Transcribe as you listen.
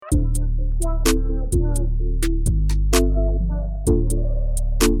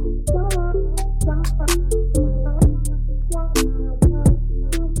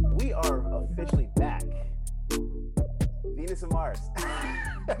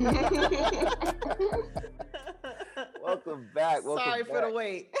Welcome back. Welcome Sorry for the back.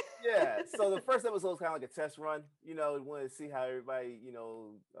 wait. Yeah. So the first episode was kind of like a test run. We wanted to see how everybody,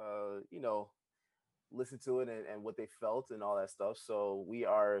 listen to it and what they felt and all that stuff. So we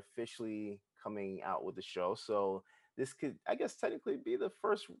are officially coming out with the show. So this could, I guess, technically be the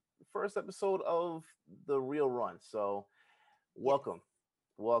first episode of the real run. So Yes. welcome,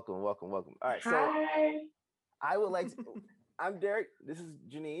 welcome. All right. So Hi. I would like to. I'm Derek. This is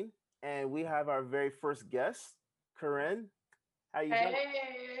Janine, and we have our very first guest, Corinne. How you doing?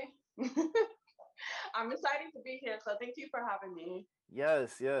 Hey. I'm excited to be here, so thank you for having me.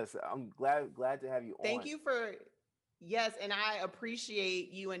 Yes. I'm glad to have you Thank on. you for yes, and I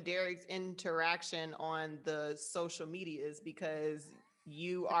appreciate you and Derek's interaction on the social medias because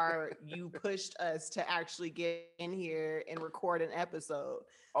you pushed us to actually get in here and record an episode.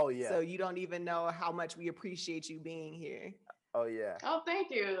 Oh So yeah. you don't even know how much we appreciate you being here. Oh yeah. Oh, thank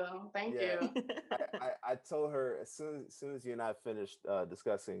you. Thank Yeah. you. I told her as soon as you and I finished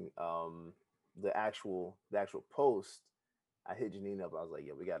discussing the actual post, I hit Janine up. I was like,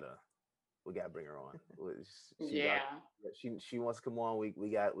 yeah, we gotta bring her on. She's our, Yeah. she wants to come on. We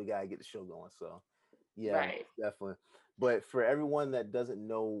gotta get the show going. So yeah, Right. definitely. But for everyone that doesn't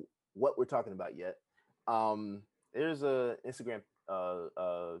know what we're talking about yet, there's a Instagram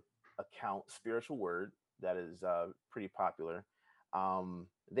account, Spiritual Word, that is pretty popular.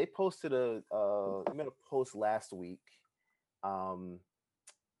 They posted they made a post last week um,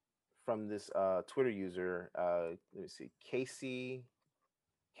 from this Twitter user. Let me see,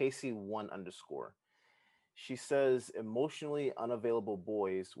 Casey1 underscore. She says, emotionally unavailable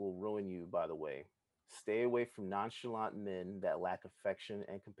boys will ruin you, by the way. Stay away from nonchalant men that lack affection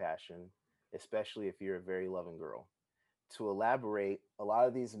and compassion, especially if you're a very loving girl. To elaborate, a lot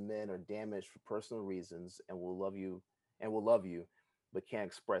of these men are damaged for personal reasons and will love you, but can't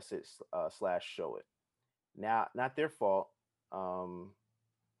express it slash show it. Now, not their fault. Um,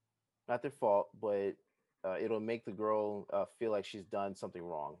 Not their fault, but it'll make the girl feel like she's done something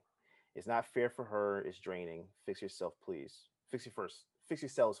wrong. It's not fair for her. It's draining. Fix yourself, please. Fix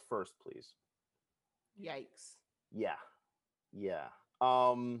yourselves first, please. Yikes. Yeah, yeah.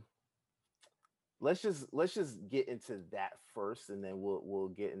 Um, let's just get into that first, and then we'll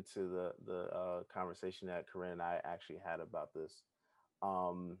get into the conversation that Corinne and I actually had about this.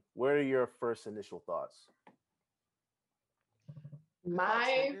 What are your first initial thoughts? I felt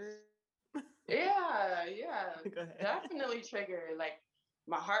My triggered. yeah, Go ahead. definitely triggered. Like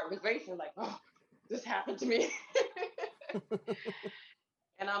my heart was racing. Like, oh, this happened to me.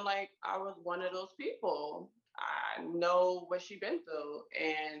 And I'm like, I was one of those people. I know what she been through,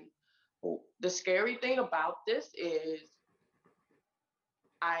 and the scary thing about this is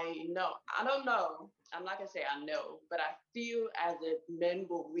I know. I don't know. I'm not gonna say I know, but I feel as if men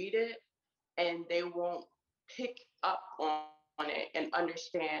will read it and they won't pick up on it and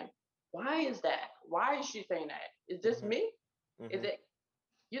understand why is that? Why is she saying that? Is this me? Hmm. Is it,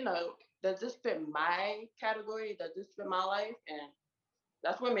 Hmm. does this fit my category? Does this fit my life? And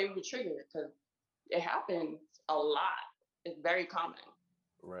that's what made me trigger it because it happens a lot. It's very common.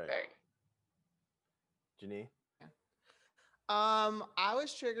 Right, Very. Janine. I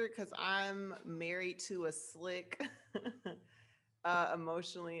was triggered because I'm married to a slick,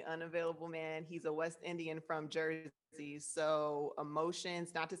 emotionally unavailable man. He's a West Indian from Jersey. So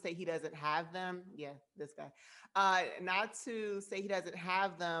emotions, not to say he doesn't have them. Yeah, this guy. Not to say he doesn't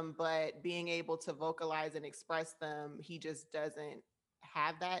have them, but being able to vocalize and express them, he just doesn't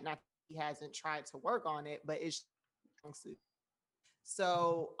have that. Not that he hasn't tried to work on it, but it's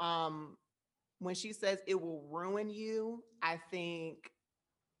so when she says it will ruin you, I think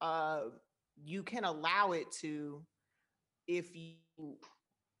uh, you can allow it to if you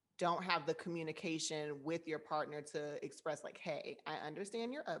don't have the communication with your partner to express like, hey, I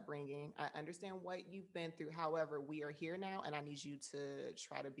understand your upbringing, I understand what you've been through, however we are here now and I need you to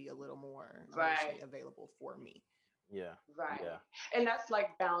try to be a little more emotionally Right. available for me. Yeah, yeah. Right. And that's like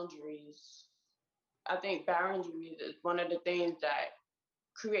boundaries. I think boundaries is one of the things that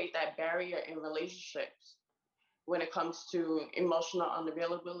create that barrier in relationships when it comes to emotional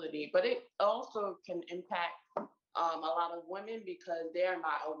unavailability. But it also can impact a lot of women because they're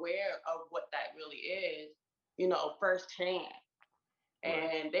not aware of what that really is, firsthand. Right.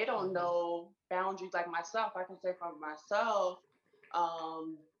 And they don't Mhm. know boundaries like myself. I can say for myself,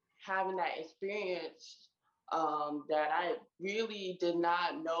 um, having that experience that I really did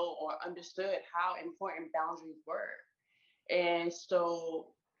not know or understood how important boundaries were. And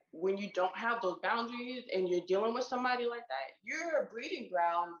so when you don't have those boundaries and you're dealing with somebody like that, you're a breeding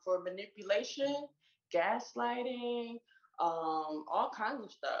ground for manipulation, gaslighting, all kinds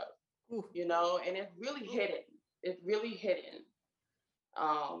of stuff, Ooh, and it's really hidden. It's really hidden.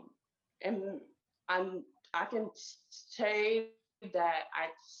 Um, and I'm I can say that I've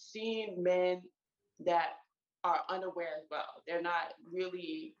seen men that are unaware as well. They're not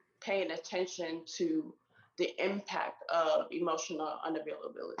really paying attention to the impact of emotional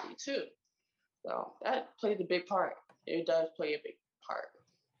unavailability too. So that plays a big part. It does play a big part.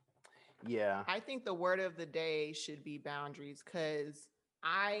 Yeah. I think the word of the day should be boundaries because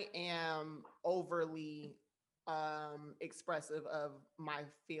I am overly expressive of my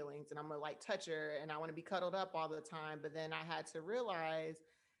feelings and I'm a like toucher and I want to be cuddled up all the time. But then I had to realize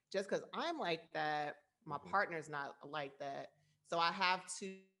just because I'm like that, my Mhm. partner's not like that. So I have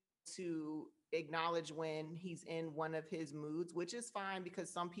to acknowledge when he's in one of his moods, which is fine because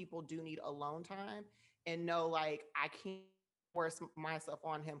some people do need alone time and know like I can't force myself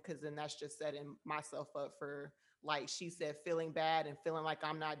on him because then that's just setting myself up for like she said feeling bad and feeling like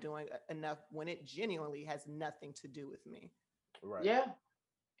I'm not doing enough when it genuinely has nothing to do with me. Right. Yeah,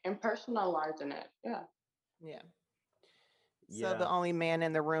 and personalizing it. Yeah. Yeah. So the Yeah. only man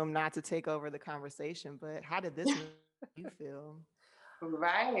in the room not to take over the conversation, but how did this make you feel?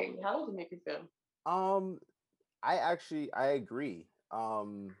 Right. How does it make you feel? Um, I agree.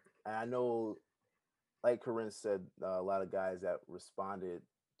 And I know, like Corinne said, a lot of guys that responded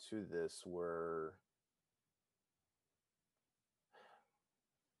to this were,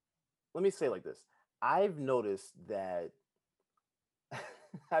 let me say it like this. I've noticed that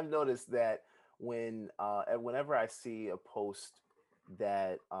I've noticed that whenever I see a post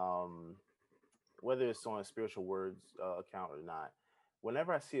that whether it's on a spiritual words account or not,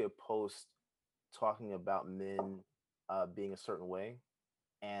 whenever I see a post talking about men being a certain way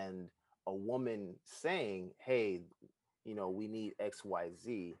and a woman saying, "Hey, we need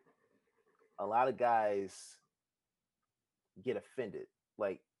XYZ," a lot of guys get offended.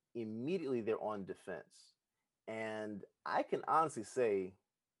 Like immediately they're on defense. And I can honestly say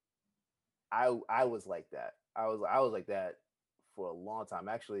I was like that. I was like that for a long time.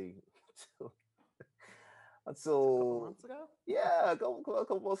 Actually until, It's a couple until months ago. yeah, a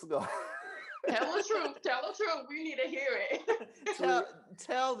couple months ago. Tell the truth. Tell the truth. We need to hear it. Actually,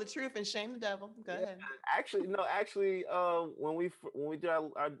 tell the truth and shame the devil. Go yeah, ahead. actually, no, actually, when we did our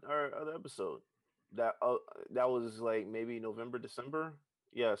other episode, that uh, that was like maybe November, December.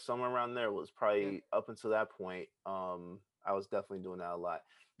 Yeah, somewhere around there was Yeah. probably up until that point. I was definitely doing that a lot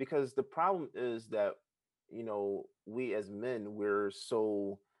because the problem is that we as men we're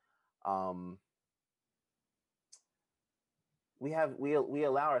so um we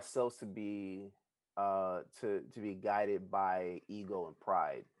allow ourselves to be to be guided by ego and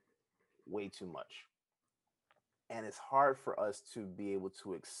pride way too much, and it's hard for us to be able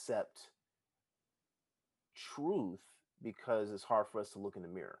to accept truth because it's hard for us to look in the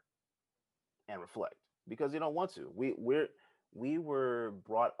mirror and reflect because you don't want to. We were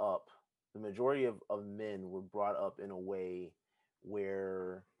brought up. The majority of men were brought up in a way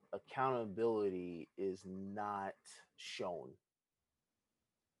where accountability is not shown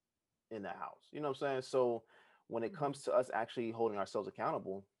in the house. You know what I'm saying? So when it Mhm. comes to us actually holding ourselves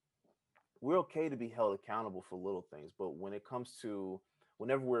accountable, we're okay to be held accountable for little things, but when it comes to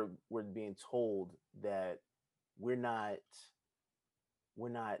whenever we're being told that we're not we're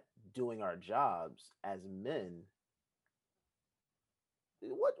not doing our jobs as men,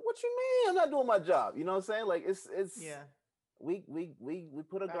 what you mean I'm not doing my job? You know what I'm saying? Like it's Yeah. we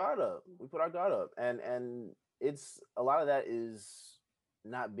put a Right. guard up. We put our guard up, and it's a lot of that is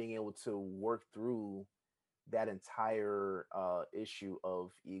not being able to work through that entire issue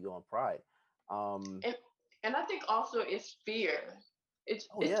of ego and pride. Um, And and I think also it's fear. It's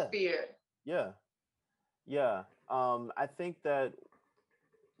oh it's yeah, fear. yeah, yeah. I think that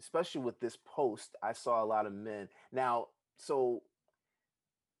especially with this post, I saw a lot of men. Now, so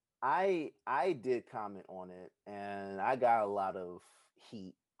I did comment on it, and I got a lot of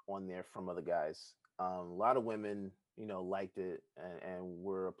heat on there from other guys. A lot of women, liked it and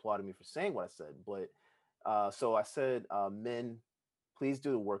were applauding me for saying what I said. But so I said, men, please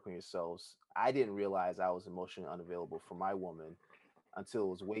do the work on yourselves. I didn't realize I was emotionally unavailable for my woman until it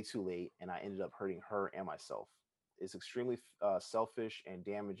was way too late, and I ended up hurting her and myself. It's extremely selfish and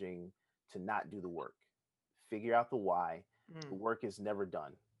damaging to not do the work. Figure out the why. The Mm. work is never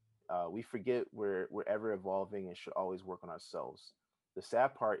done. We forget we're ever evolving and should always work on ourselves. The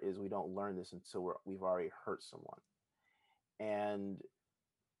sad part is we don't learn this until we've already hurt someone. And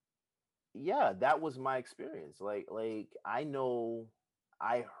yeah, that was my experience. Like I know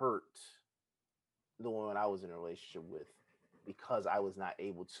I hurt the woman I was in a relationship with because I was not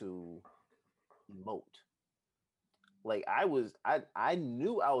able to emote. Like I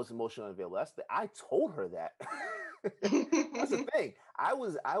knew I was emotionally unavailable. I told her that. That's the thing. I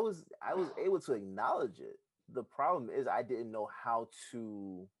was able to acknowledge it. The problem is I didn't know how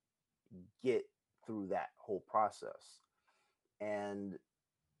to get through that whole process. And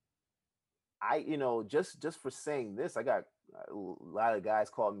just for saying this, I got a lot of guys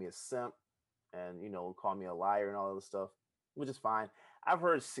called me a simp and call me a liar and all this stuff, which is fine. I've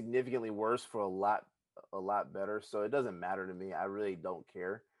heard significantly worse for a lot better, so it doesn't matter to me. I really don't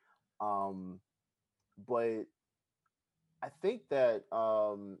care. Um, but I think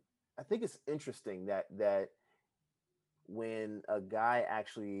it's interesting that when a guy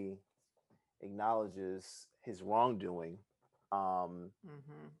actually acknowledges his wrongdoing, um,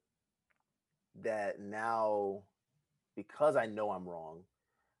 Hmm. that now because I know I'm wrong,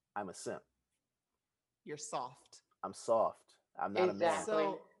 I'm a simp. You're soft. I'm soft. I'm not a man. Exactly.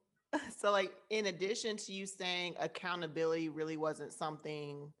 So, so like in addition to you saying accountability really wasn't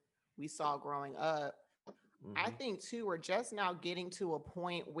something we saw growing up, I Hmm. think too, we're just now getting to a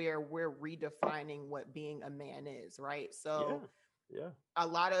point where we're redefining what being a man is, right? So Yeah, yeah. a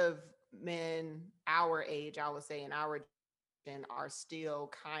lot of men our age, I would say in our generation, are still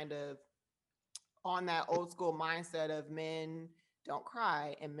kind of on that old school mindset of men don't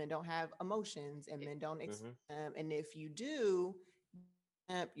cry and men don't have emotions and men don't Hmm. and if you do,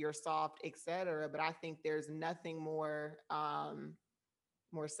 you're soft, etc. But I think there's nothing more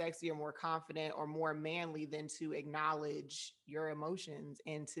sexy or more confident or more manly than to acknowledge your emotions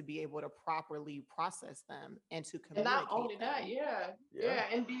and to be able to properly process them and to And not communicate only that, them. yeah, Yeah. yeah,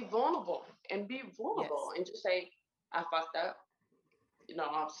 and be vulnerable and be vulnerable Yes. and just say, I fucked up. You know,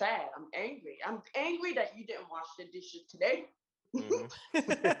 I'm sad. I'm angry. I'm angry that you didn't wash the dishes today. Hmm.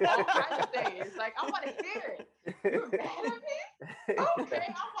 All kinds of things. Like, I want to hear it. You're mad at me? Okay,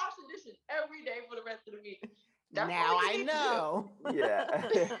 I'm washing dishes every day for the rest of the week. That's all Now you I need to know. Yeah.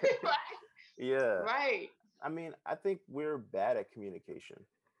 do. Right? Yeah. Right. I mean, I think we're bad at communication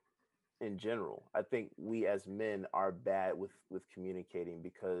in general. I think we as men are bad with communicating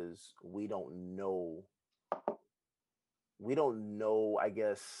because we don't know, I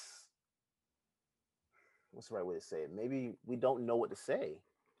guess, what's the right way to say it? Maybe we don't know what to say.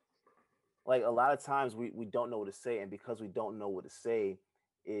 Like a lot of times we don't know what to say, and because we don't know what to say,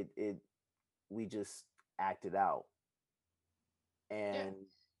 it we just act it out. Yeah. And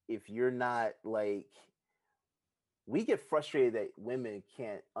if you're not like, we get frustrated that women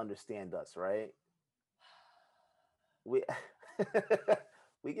can't understand us, right? We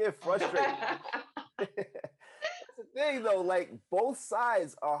we get frustrated. That's the thing though, like both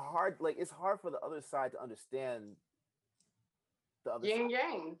sides are hard, like it's hard for the other side to understand the other Yin side.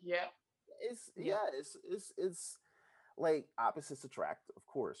 yang. Yep. It's Yep. yeah, it's like opposites attract, of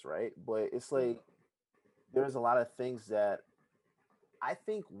course, right? But it's Mhm. like there's a lot of things that I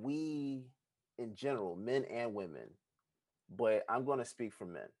think we in general, men and women, but I'm going to speak for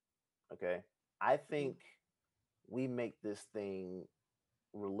men, okay? I Mhm. think we make this thing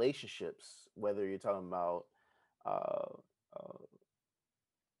relationships, whether you're talking about uh, uh,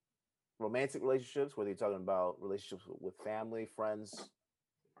 romantic relationships, whether you're talking about relationships with family, friends,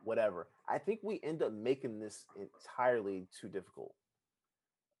 whatever. I think we end up making this entirely too difficult.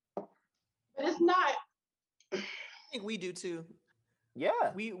 But it's not. I think we do too.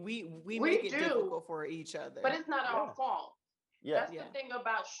 Yeah, We make We it do, difficult for each but other. it's not our yeah, fault. yeah. That's the Yeah. thing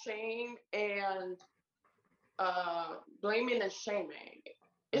about shame and blaming and shaming.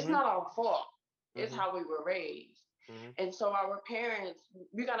 It's Hmm. not our fault. It's Hmm. how we were raised. Hmm. And so our parents,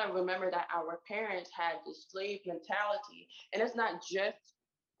 we gotta remember that our parents had this slave mentality. And it's not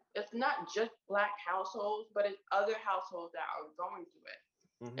just black households, but it's other households that are going through it.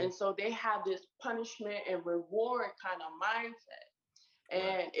 Hmm. And so they have this punishment and reward kind of mindset. Right.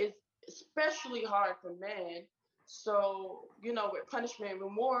 And it's especially hard for men. So, with punishment and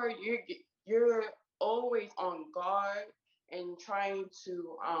reward, you're always on guard and trying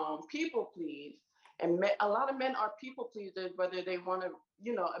to people please. And a lot of men are people pleasers, whether they want to,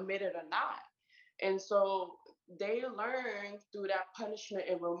 admit it or not. And so they learn through that punishment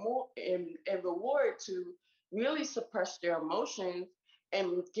and reward to really suppress their emotions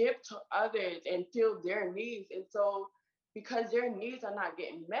and give to others and feel their needs. And so because their needs are not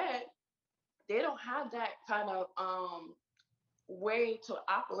getting met, they don't have that kind of way to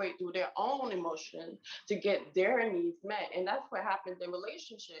operate through their own emotions to get their needs met. And that's what happens in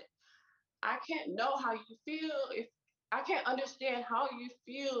relationships. I can't know how you feel if I can't understand how you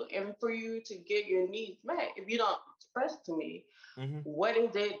feel and for you to get your needs met if you don't express to me Hmm. what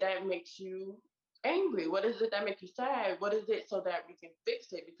is it that makes you angry? What is it that makes you sad? What is it so that we can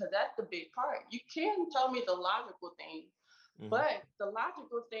fix it? Because that's the big part. You can tell me the logical things, Hmm. but the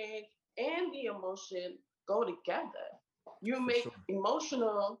logical things and the emotion go together. You For make sure.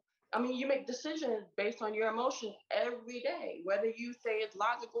 emotional, I mean, you make decisions based on your emotions every day, whether you say it's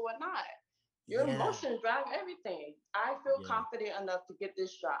logical or not. Your Yeah. emotions drive everything. I feel Yeah. confident enough to get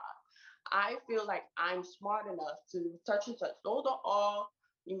this job. I feel like I'm smart enough to such and such. Those are all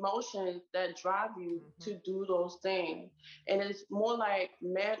emotions that drive you Mhm. to do those things. And it's more like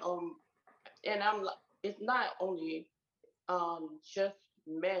men and it's not only just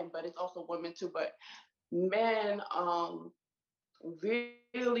men, but it's also women too. But men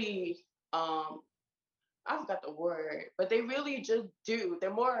really I forgot the word, but they really just do.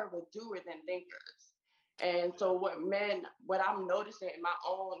 They're more of a doer than thinkers. And so what I'm noticing in my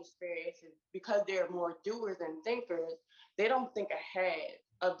own experience is because they're more doers than thinkers, they don't think ahead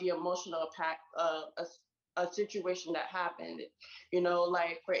of the emotional impact of a situation that happened.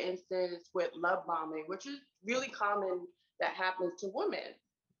 Like for instance, with love bombing, which is really common that happens to women.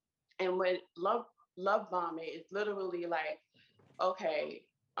 And with love bombing, it's literally like, okay,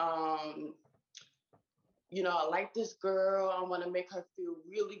 um, I like this girl. I want to make her feel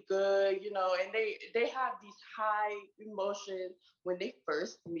really good, and they have these high emotions when they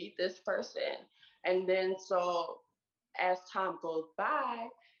first meet this person. And then so as time goes by,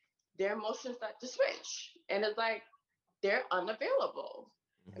 their emotions start to switch. And it's like they're unavailable.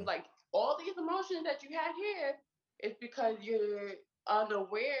 Hmm. And like all these emotions that you had here is because you're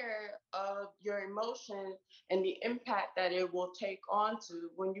unaware of your emotions and the impact that it will take on to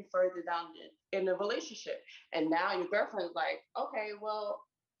when you further down in the relationship. And now your girlfriend's like, okay, well,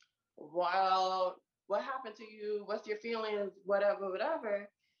 what happened to you? What's your feelings? Whatever, whatever.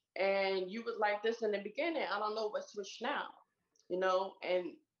 And you was like this in the beginning. I don't know what switched now, and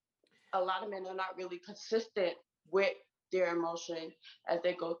a lot of men are not really consistent with their emotion as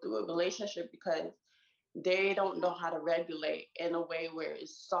they go through a relationship because they don't know how to regulate in a way where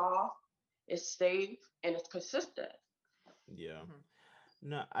it's soft, it's safe, and it's consistent. Yeah. Mhm.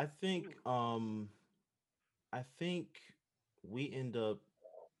 No, Ooh. I think we end up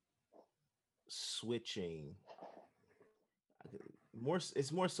switching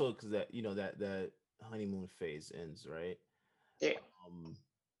it's more so because that that honeymoon phase ends, right? Yeah. um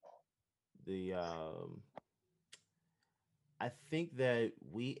the I think that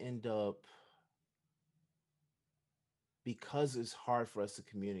we end up, because it's hard for us to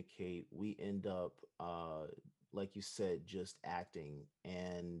communicate, we end up like you said, just acting.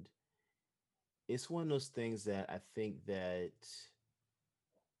 And it's one of those things that I think that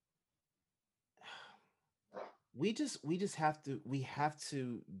we have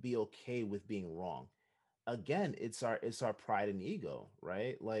to be okay with being wrong. Again, it's our pride and ego,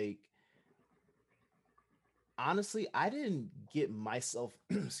 right? Like, honestly, I didn't get myself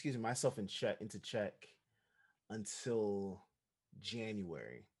excuse me, myself into check until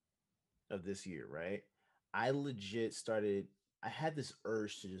January of this year, right? I legit started, I had this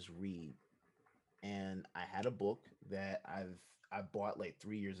urge to just read. And I had a book that I bought like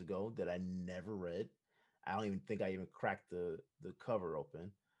 3 years ago that I never read. I don't even think I even cracked the cover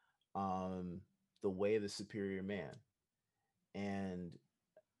open. Um, The Way of the Superior Man. And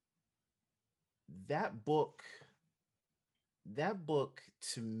that book, that book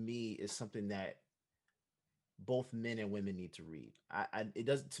to me is something that both men and women need to read. It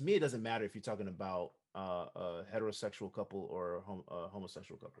does, to me, it doesn't matter if you're talking about a heterosexual couple or a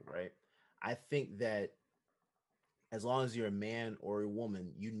homosexual couple, right? I think that as long as you're a man or a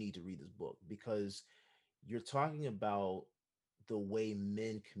woman, you need to read this book, because you're talking about the way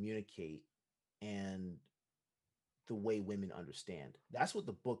men communicate and the way women understand. That's what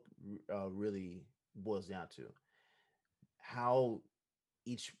the book really boils down to. How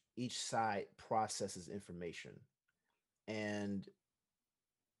each side processes information. And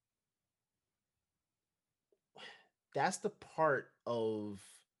that's the part of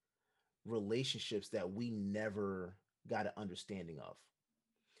relationships that we never got an understanding of.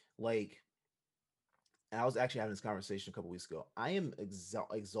 Like, I was actually having this conversation a couple weeks ago. I am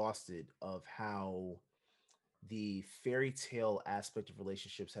exhausted of how the fairy tale aspect of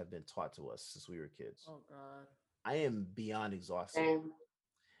relationships have been taught to us since we were kids. Oh God. I am beyond exhausted And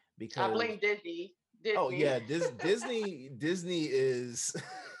I because, blame Disney. oh Disney. yeah, this Disney is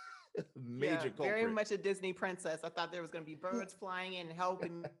a Yeah, major very culprit. much a Disney princess. I thought there was going to be birds flying in and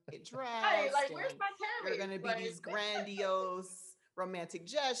helping me get Right, dressed, like where's and my there are carriage? going to be Like these grandiose romantic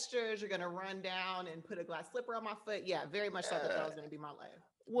gestures. You're going to run down and put a glass slipper on my foot. Yeah, very much thought that Uh, that was going to be my life.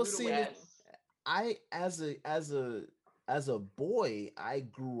 well, Rude see, awakening. yes. I as as a boy, I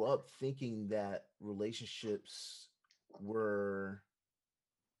grew up thinking that relationships were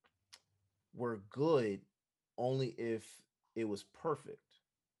were good only if it was perfect.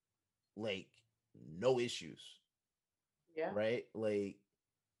 Like no issues, Yeah. right? Like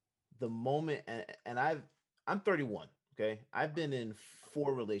the moment and I'm 31, okay? I've been in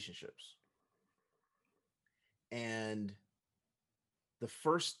four relationships and the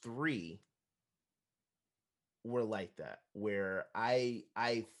first three were like that where I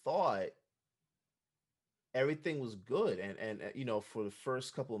thought everything was good and you know for the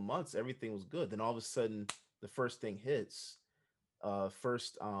first couple of months everything was good, then all of a sudden the first thing hits,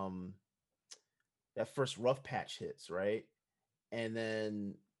 first that first rough patch hits, right? And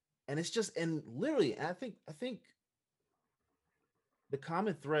then and it's just and literally and I think the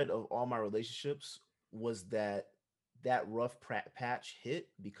common thread of all my relationships was that that patch hit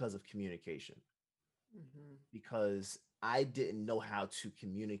because of communication, Hmm. because I didn't know how to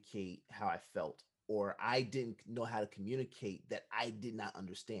communicate how I felt, or I didn't know how to communicate that I did not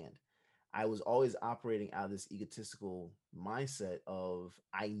understand. I was always operating out of this egotistical mindset of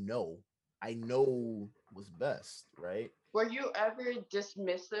I know what's best, right? Were you ever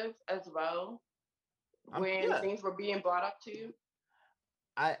dismissive as well when Yeah, things were being brought up to you?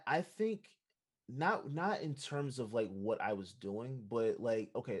 I think not in terms of like what I was doing, but like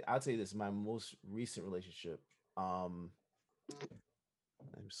okay, I'll tell you this, my most recent relationship, um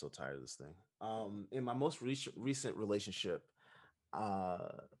I'm so tired of this thing. In my most recent relationship, uh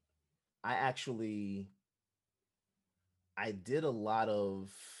I actually I did a lot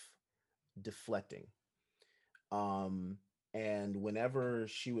of deflecting. Um and whenever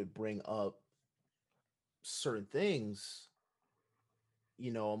she would bring up certain things,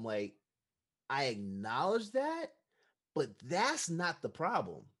 you know, I'm like, I acknowledge that, but that's not the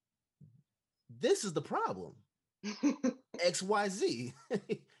problem. This is the problem. XYZ.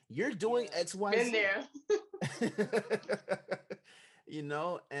 You're doing Yeah. Been XYZ. there. You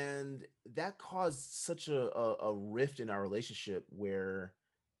know, and that caused such a rift in our relationship where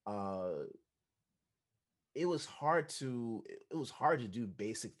uh it was hard to do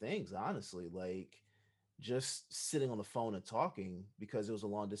basic things, honestly, like just sitting on the phone and talking because it was a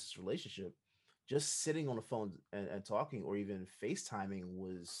long distance relationship. Just sitting on the phone and talking or even FaceTiming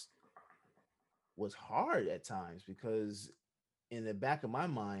was hard at times because in the back of my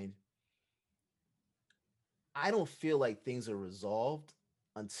mind, I don't feel like things are resolved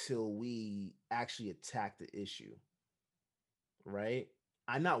until we actually attack the issue, right?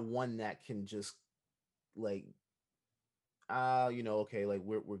 I'm not one that can just like you know, okay, like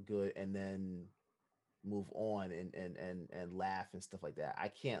we're good and then move on and laugh and stuff like that. I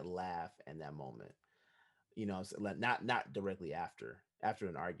can't laugh in that moment. You know, so like, not directly after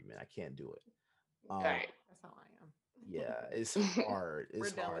an argument. I can't do it. Um Right. That's how I am. yeah, it's hard. We're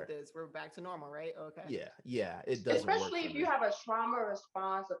It's done with hard. this. We're back to normal, right? Okay. Yeah, yeah, it doesn't work Especially for if you me. have a trauma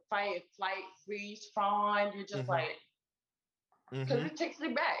response, a fight, flight, freeze, fawn, you're just Mhm. like, because Mhm. it takes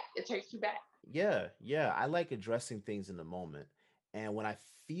you back. It takes you back. Yeah, yeah. I like addressing things in the moment. And when I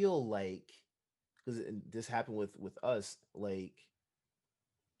feel like because this happened with us, like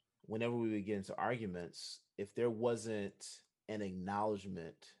whenever we would get into arguments, if there wasn't an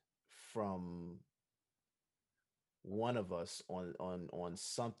acknowledgement from one of us on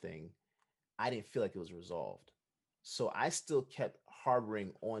something, I didn't feel like it was resolved. So I still kept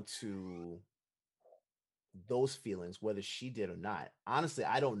harboring onto those feelings, whether she did or not. Honestly,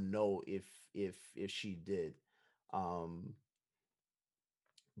 I don't know if she did. Um,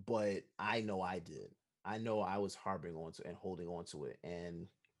 but I know I did. I know I was harboring onto and holding on to it and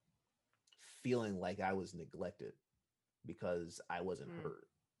feeling like I was neglected because I wasn't Mm. heard.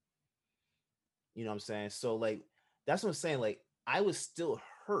 You know what I'm saying? So like that's what I'm saying. Like I was still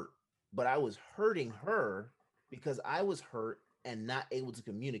hurt, but I was hurting her because I was hurt and not able to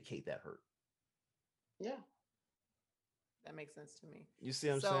communicate that hurt. Yeah. That makes sense to me. You see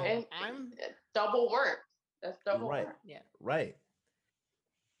what I'm saying? So And I'm, double work. That's double Right. work. yeah, Right.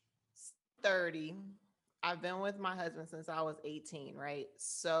 30. I've been with my husband since I was 18, right?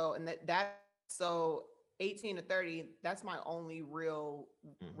 So, and so 18 to 30, that's my only real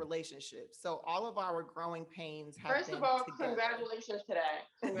Mhm. relationship. So all of our growing pains have First of been all, together. congratulations to that.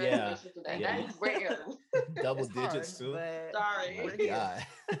 Yeah. Congratulations to that. Thank Yeah. you. That's rare. Double It's hard, digits too. but My Sorry. we're here. God.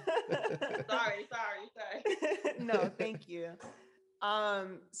 Sorry. No, thank you.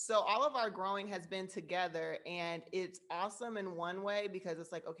 So all of our growing has been together, and it's awesome in one way because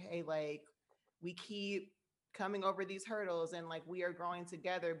it's like, okay, like we keep coming over these hurdles and like we are growing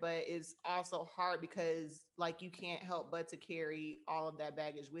together, but it's also hard because like you can't help but to carry all of that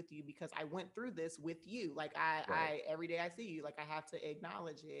baggage with you because I went through this with you. Like Right. I every day I see you, like I have to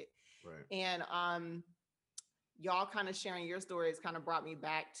acknowledge it. Right. And y'all kind of sharing your stories kind of brought me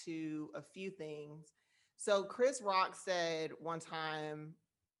back to a few things. So Chris Rock said one time,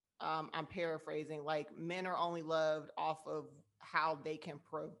 I'm paraphrasing, like men are only loved off of how they can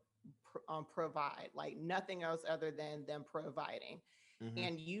provide, like nothing else other than them providing. Mm-hmm.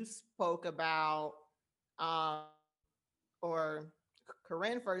 And you spoke about, um, or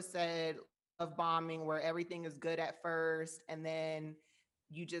Corinne first said, love bombing, where everything is good at first, and then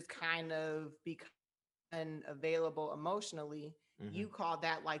you just kind of become unavailable emotionally. Mm-hmm. You call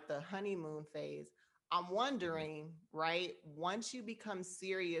that like the honeymoon phase. I'm Mm-hmm. wondering, right? Once you become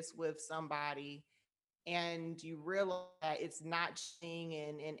serious with somebody and you realize that it's not cheating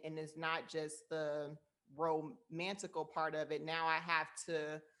and it's not just the romantical part of it, now I have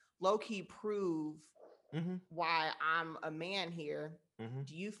to low key prove Mm-hmm. why I'm a man here. Mm-hmm.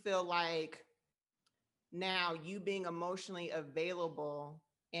 Do you feel like now you being emotionally available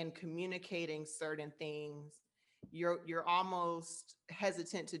and communicating certain things, you're almost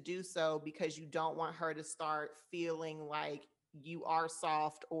hesitant to do so because you don't want her to start feeling like you are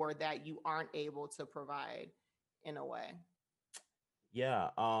soft or that you aren't able to provide in a way? Yeah.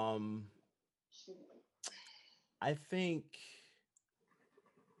 I think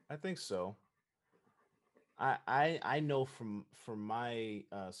I think so. I know from my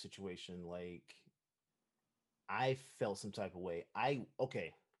situation, like I felt some type of way.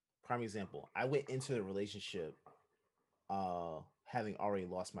 Okay, prime example. I went into the relationship having already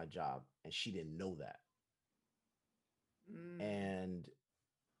lost my job and she didn't know that. Mm. And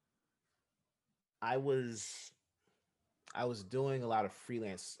I was I was doing a lot of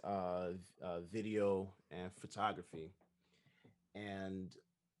freelance video and photography, and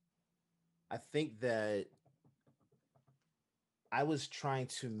I think that I was trying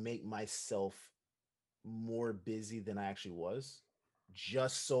to make myself more busy than I actually was,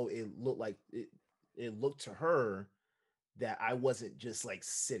 just so it looked to her that I wasn't just like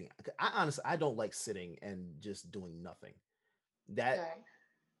sitting. I honestly I don't like sitting and just doing nothing. That Okay.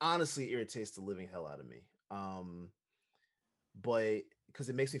 honestly irritates the living hell out of me. But because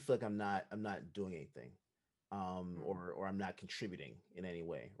it makes me feel like I'm not doing anything, or I'm not contributing in any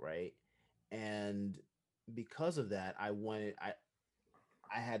way, right? And because of that, I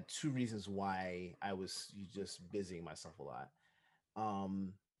had two reasons why I was just busying myself a lot.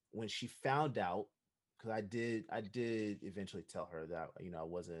 Um, when she found out, because I did eventually tell her that I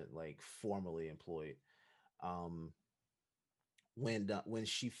wasn't like formally employed. Um, when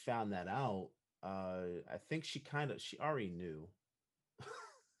she found that out, I think she already knew.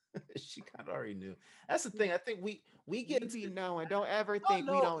 She kind of already knew. That's the thing. I think we get We into be the. knowing. Don't ever Oh think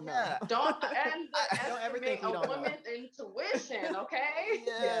we no, don't know. yeah. Don't I, Don't ever underestimate think we a don't know. woman's intuition, okay?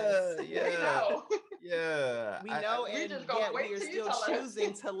 Yes. yeah, We yeah, know. yeah. We know, We and just gonna yet we wait are till you still tell us.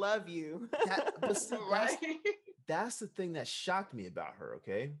 choosing to love you. But see, Right? that's the thing that shocked me about her.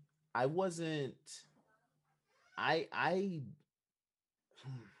 Okay, I wasn't. I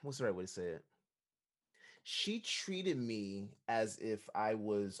what's the right way to say it? She treated me as if I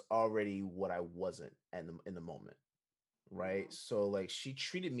was already what I wasn't in the moment, right? Mm. So like she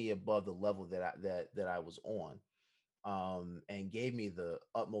treated me above the level that I was on, and gave me the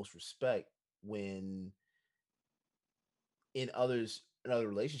utmost respect when in other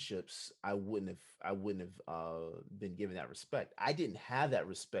relationships I wouldn't have been given that respect. I didn't have that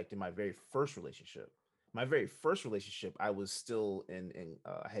respect in my very first relationship. My very first relationship, I was still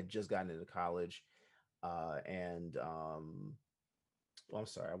I had just gotten into college, and well, I'm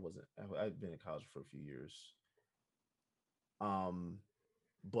sorry, I've been in college for a few years, um,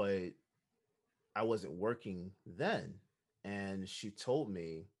 but I wasn't working then, and she told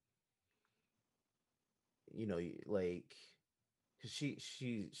me, like, 'cause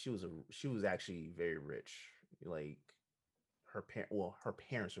she was actually very rich. Like her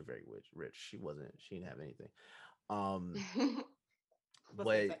parents were very rich. She didn't have anything. Um,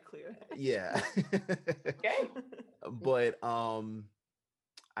 Let's make but that clear. yeah. Okay. But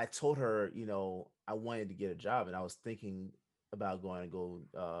I told her, I wanted to get a job, and I was thinking about going to go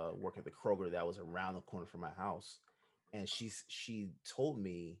work at the Kroger that was around the corner from my house. And she told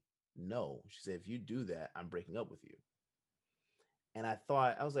me no. She said, if you do that, I'm breaking up with you. And I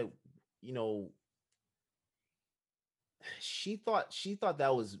was like, you know, she thought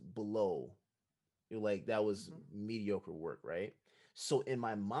that was below, like that was Mhm. mediocre work, right? So in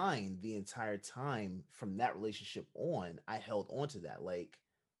my mind, the entire time from that relationship on, I held on to that, like,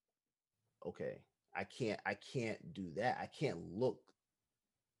 okay, I can't do that. I can't look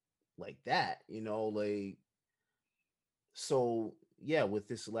like that, like. So yeah, with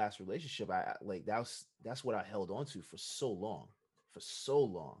this last relationship, like that's what I held on to for so long, for so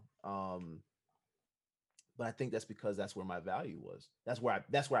long. But I think that's because that's where my value was. That's where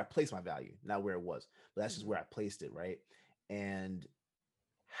I placed my value, not where it was, but that's just Mhm. where I placed it, right? And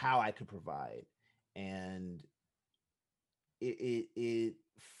how I could provide, and it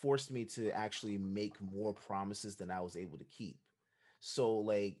forced me to actually make more promises than I was able to keep. So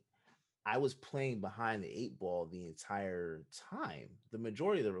like I was playing behind the eight ball the entire time. The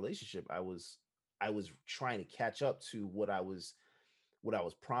majority of the relationship, I was trying to catch up to what I was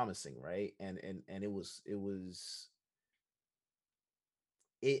promising, right? And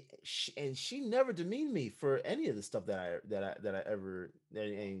and she never demeaned me for any of the stuff that I ever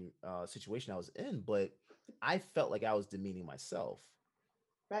any situation I was in, but I felt like I was demeaning myself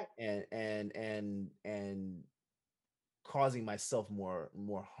Right. and causing myself more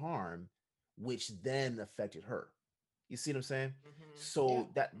harm, which then affected her. You see what I'm saying? Mhm. Yeah. So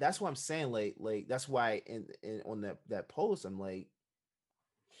that's what I'm saying. Like that's why in on that post I'm like,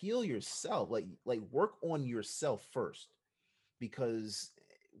 heal yourself. Like work on yourself first, because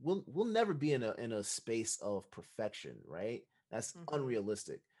we'll never be in a space of perfection, right? That's Mhm.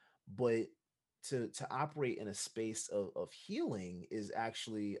 unrealistic. But to operate in a space of healing is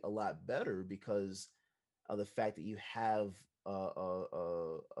actually a lot better, because of the fact that you have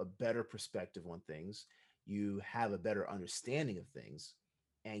a better perspective on things, you have a better understanding of things,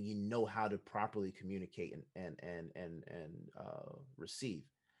 and you know how to properly communicate and receive.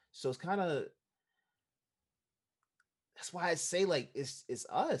 So it's kind of, that's why I say like it's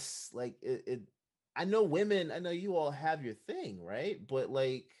us. Like I know women, I know you all have your thing, right? But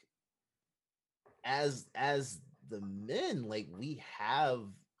like as the men, like we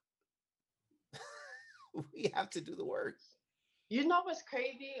have to do the work. You know what's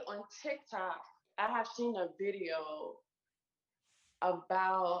crazy? On TikTok, I have seen a video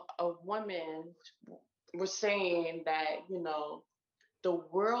about a woman was saying that, the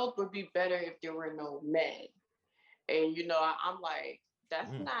world would be better if there were no men. And, I'm like,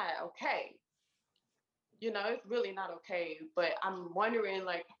 that's Mm, not okay. It's really not okay. But I'm wondering,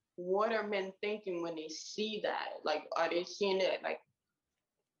 like, what are men thinking when they see that? Like, are they seeing it like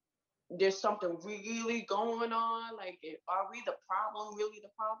there's something really going on? Like, are we the problem? Really the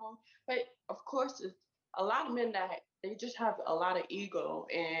problem? But of course, it's a lot of men that they just have a lot of ego,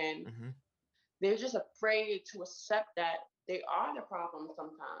 and mhm, they're just afraid to accept that they are the problem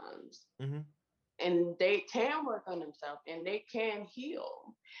sometimes, mhm, and they can work on themselves and they can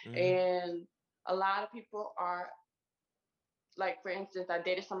heal. mhm, And a lot of people are, like, for instance, I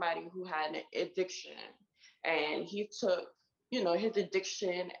dated somebody who had an addiction, and he took, his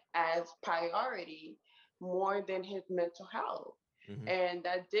addiction as priority more than his mental health. mhm, And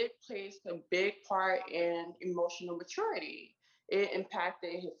that did place a big part in emotional maturity. It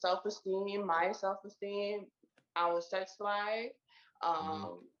impacted his self esteem, my self esteem, our sex life, mhm,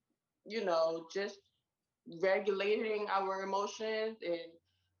 um, just regulating our emotions and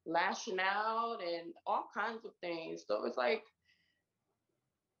lashing out and all kinds of things. So it's like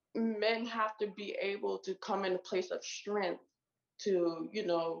men have to be able to come in a place of strength to,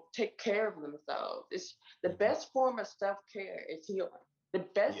 take care of themselves. It's the mhm. best form of self-care is healing. The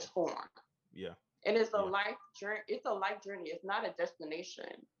Yeah, best form. yeah, And it's a yeah. life journey. It's a life journey. It's not a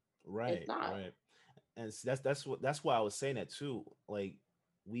destination. It's Right, not. right. And that's why I was saying that too. Like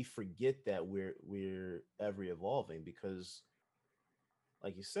we forget that we're ever evolving, because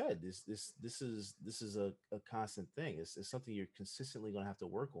like you said, this is a constant thing. It's something you're consistently going to have to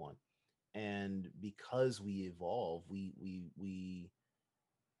work on. And because we evolve, we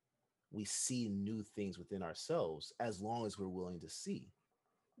see new things within ourselves, as long as we're willing to see.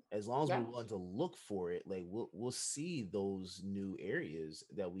 As long as we're Yeah. willing to look for it, like we'll see those new areas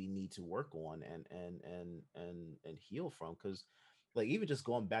that we need to work on and heal from. Because like even just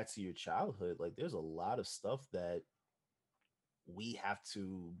going back to your childhood, like there's a lot of stuff that we have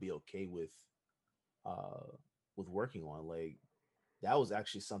to be okay uh with working on. Like that was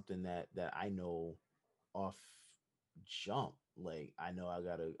actually something that I know off jump. Like I know I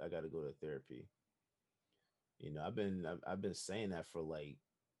gotta go to therapy. I've been saying that for like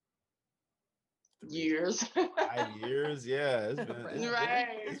three Years. 5 years. Yeah, it's been it's Right. been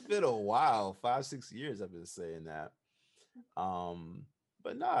Right. it's been a while. 5 6 years I've been saying that. Um,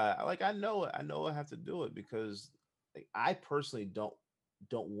 but no, like I know I have to do it, because like I personally don't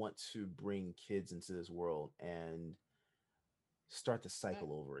want to bring kids into this world and start the Right.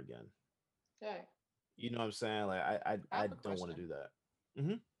 cycle over again. Right. You know what I'm saying? Like I I I have a don't want to question. do that.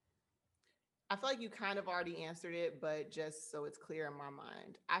 Hmm. I feel like you kind of already answered it, but just so it's clear in my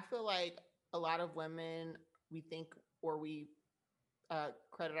mind, I feel like a lot of women, we think or we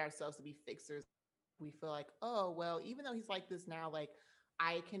credit ourselves to be fixers. We feel like, oh, well, even though he's like this now, like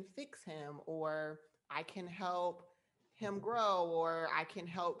I can fix him or I can help him grow or I can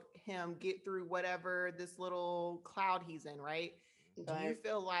help him get through whatever this little cloud he's in, right? Do you Right.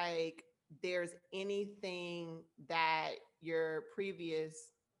 feel like there's anything that your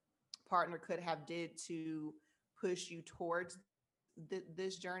previous partner could have did to push you towards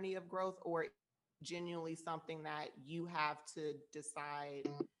this journey of growth, or genuinely something that you have to decide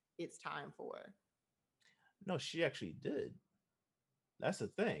it's time for? No, she actually did. That's the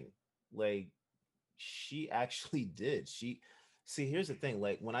thing. Like, she actually did. She see, here's the thing.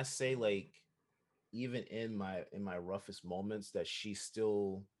 Like, when I say, like, even in my roughest moments, that she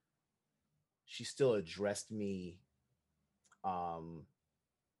still addressed me um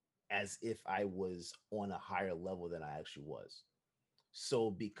as if I was on a higher level than I actually was.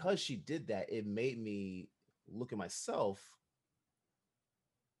 So because she did that, it made me look at myself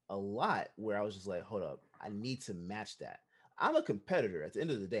a lot, where I was just like, hold up, I need to match that. I'm a competitor. At the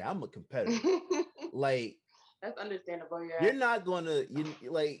end of the day, I'm a competitor. Like, That's understandable. you're Yeah. not gonna, you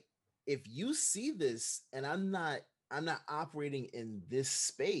like, if you see this and I'm not operating in this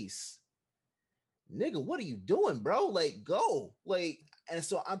space, nigga, what are you doing, bro? Like, go. Like, and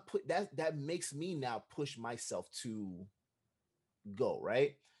so I'm put that makes me now push myself to go,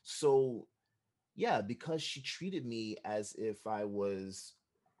 right? So yeah, because she treated me as if I was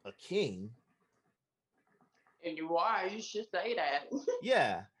a king. And you are. You should say that.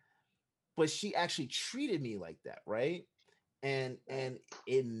 Yeah, but she actually treated me like that, right? Right. And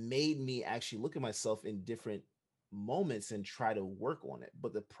it made me actually look at myself in different moments and try to work on it.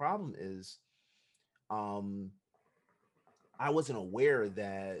 But the problem is, um I wasn't aware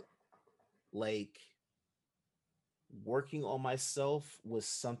that, like, working on myself was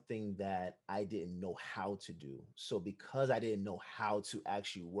something that I didn't know how to do. So because I didn't know how to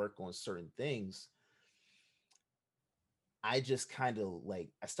actually work on certain things, I just kind of, like,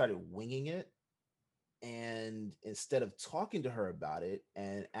 I started winging it. And instead of talking to her about it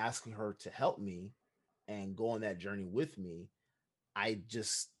and asking her to help me and go on that journey with me, I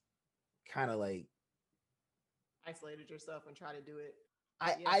just kind of, like, Isolated yourself and try to do it.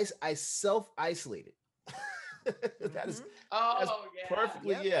 Yeah. I self isolated. that is Mm-hmm. that's Oh yeah.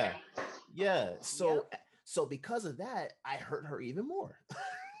 perfectly, Yep. yeah. Yeah. Yep. So because of that, I hurt her even more.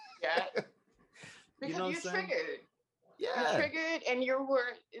 Yeah. You Because know what I'm you're saying? triggered. You're Yeah. triggered, and your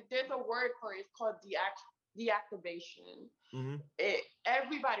word. There's a word for it. It's called deactivation. Hmm.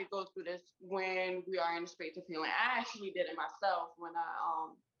 Everybody goes through this when we are in a space of healing. I actually did it myself when I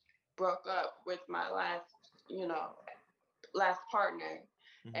broke up with my last partner,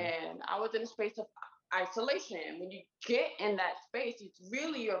 Hmm. and I was in a space of isolation. When you get in that space, it's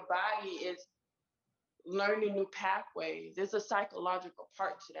really your body is learning new pathways. There's a psychological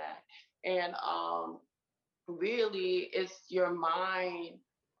part to that, and really, it's your mind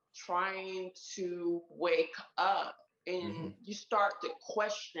trying to wake up, Hmm. and you start to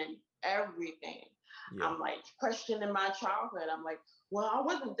question everything. Yeah. I'm like questioning my childhood. I'm like, well, I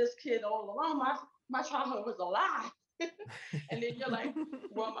wasn't this kid all along. My childhood was a lie. And then you're like,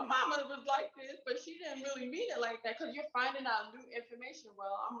 well, my mama was like this, but she didn't really mean it like that, because you're finding out new information.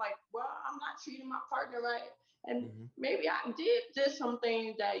 Well, I'm like, well, I'm not treating my partner right. And Hmm. maybe I did some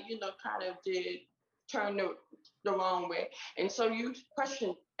things that, kind of did turn the wrong way. And so you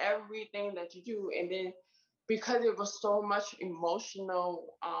question everything that you do. And then because it was so much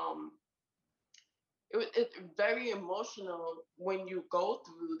emotional, it's very emotional when you go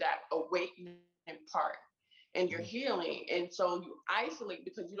through that awakening part and you're Hmm. healing. And so you isolate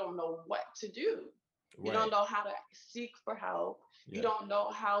because you don't know what to do. You don't Right. know how to seek for help. You Yeah. don't know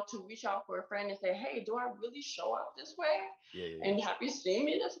how to reach out for a friend and say, hey, do I really show up this way? Yeah. Yeah. Yeah. And have you seen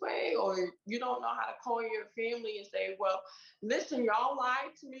me this way? Or you don't know how to call your family and say, well, listen, y'all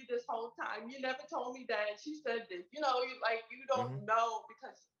lied to me this whole time. You never told me that. She said this. You don't Hmm. know,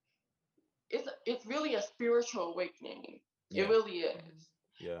 because it's really a spiritual awakening. It Yeah. really Mm-hmm. is.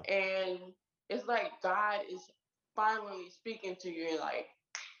 Yeah. And it's like God is finally speaking to you, and like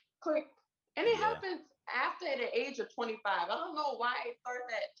click. And it Yeah. happens after the age of 25. I don't know why it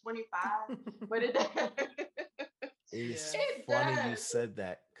starts at 25, but it It's Yeah. it funny you does. said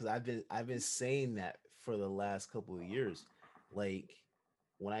that, because I've been saying that for the last couple of years. Like,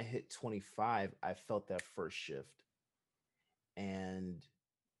 when I hit 25, I felt that first shift, and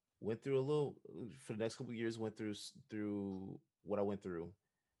went through a little, for the next couple of years, went through what I went through.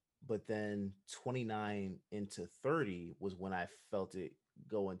 But then 29 into 30 was when I felt it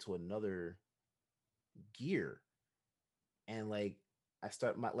go into another. gear. And like I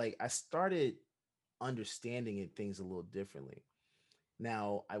started understanding it things a little differently.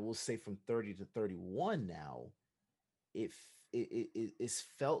 Now, I will say from 30 to 31 now, it's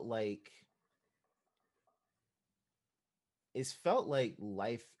felt like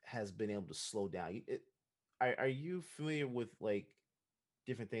life has been able to slow down. Are you familiar with like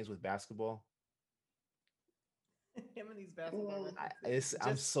different things with basketball? Him and these basketball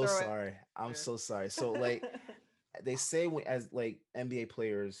I'm just so throw it sorry. I'm there. so sorry. So like they say when as like NBA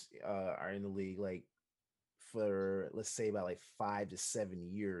players are in the league like for let's say about like 5 to 7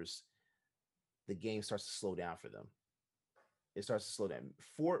 years, the game starts to slow down for them. It starts to slow down.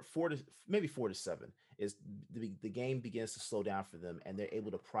 Four to maybe 4 to 7 is the game begins to slow down for them, and they're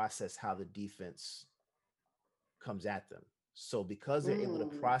able to process how the defense comes at them. So because they're able to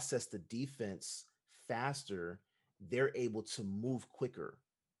Mm. process the defense faster, they're able to move quicker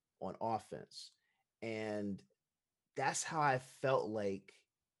on offense. And that's how I felt like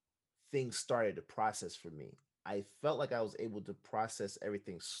things started to process for me. I felt like I was able to process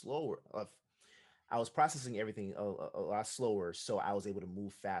everything slower. I was processing everything a lot slower, so I was able to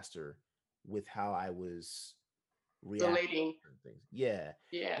move faster with how I was reacting Relating. to certain things. Yeah,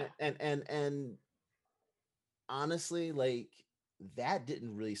 Yeah. and honestly, like that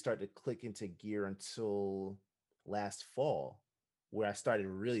didn't really start to click into gear until last fall, where I started to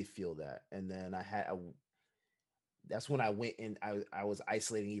really feel that, and then that's when I went and I was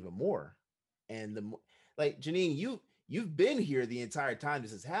isolating even more, and like Janine, you've been here the entire time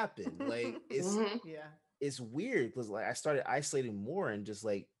this has happened. Like Hmm. Yeah. it's weird because like I started isolating more and just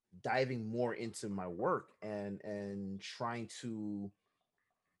like diving more into my work and trying to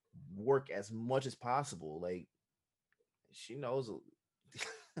work as much as possible. Like she knows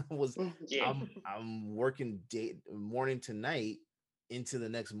was Yeah. I'm working day morning to night into the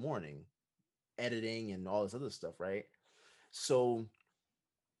next morning, editing and all this other stuff, right? So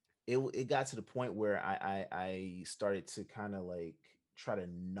it got to the point where I started to kind of like try to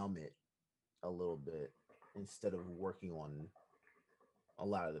numb it a little bit instead of working on a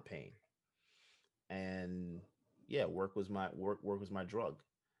lot of the pain. And yeah, work was my drug,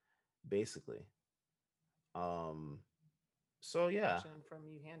 basically. Um so yeah. Protection from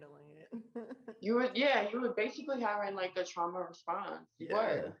you handling it. You were basically having like a trauma response. You Yeah,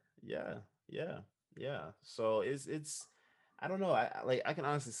 were. yeah, yeah, yeah. So it's I don't know. Like I can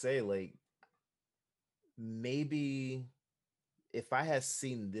honestly say like maybe if I had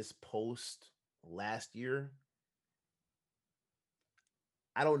seen this post last year,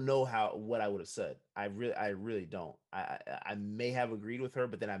 I don't know how what I would have said. I really don't. I may have agreed with her,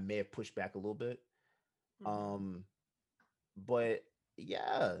 but then I may have pushed back a little bit. Hmm. Um, but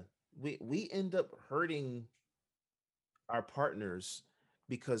yeah, we end up hurting our partners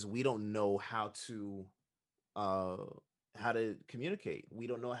because we don't know uh how to communicate. We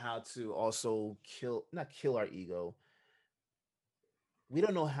don't know how to also not kill our ego. We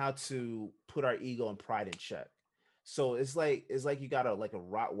don't know how to put our ego and pride in check. So it's like you got a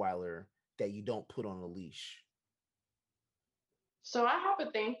Rottweiler that you don't put on a leash. So I have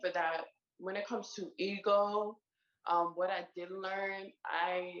a thing for that when it comes to ego. What I did learn,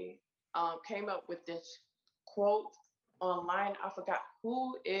 I came up with this quote online. I forgot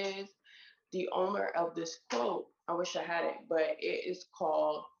who is the owner of this quote. I wish I had it, but it is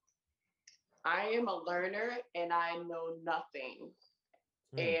called I am a learner and I know nothing.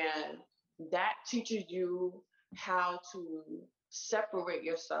 Hmm. And that teaches you how to separate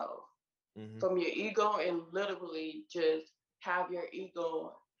yourself Hmm. from your ego and literally just have your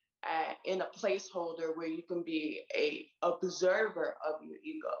ego in a placeholder where you can be a observer of your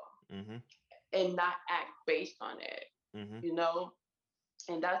ego Hmm. and not act based on it, Hmm. you know.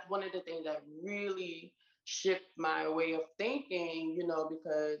 And that's one of the things that really shift my way of thinking,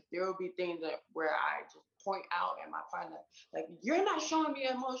 because there will be things that where I just point out at my partner, like, you're not showing me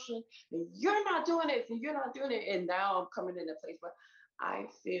emotion, and you're not doing it, and you're not doing it. And now I'm coming in a place where I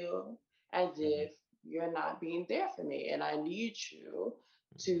feel as Hmm. if you're not being there for me. And I need you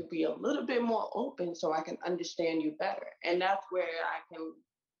to be a little bit more open so I can understand you better. And that's where I can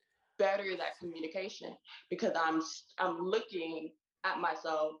better that communication because I'm looking at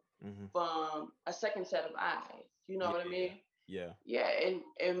myself Hmm. from a second set of eyes. You know Yeah, what I yeah, mean? yeah. Yeah,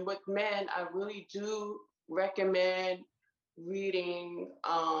 and with men, I really do recommend reading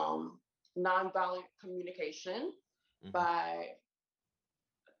Nonviolent Communication Hmm. by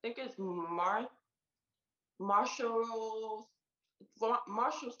I think it's Marshall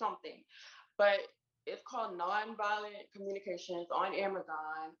Marshall something, but it's called Nonviolent Communications on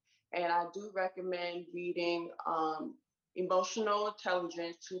Amazon. And I do recommend reading Emotional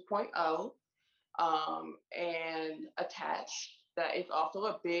Intelligence 2.0. and Attached. That is also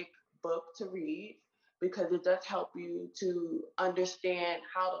a big book to read because it does help you to understand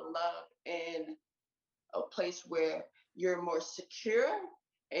how to love in a place where you're more secure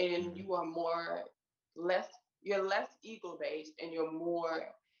and Mhm. you are more less you're less ego based and you're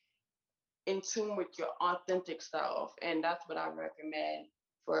more in tune with your authentic self. And that's what I recommend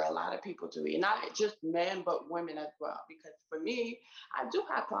for a lot of people to read, not just men, but women as well. Because for me, I do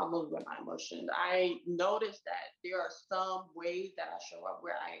have problems with my emotions. I notice that there are some ways that I show up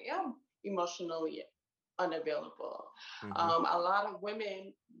where I am emotionally unavailable. Mhm. A lot of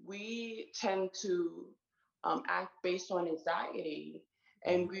women, we tend to act based on anxiety,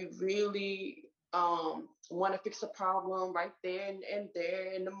 and Mhm. we really want to fix a problem right there and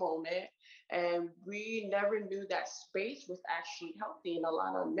there in the moment. And we never knew that space was actually healthy. And a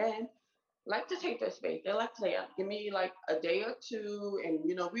lot of men like to take their space. They like to say, give me like a day or two. And,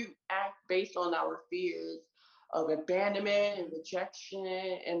 we act based on our fears of abandonment and rejection.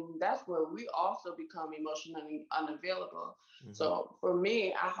 And that's where we also become emotionally unavailable. Mhm. So for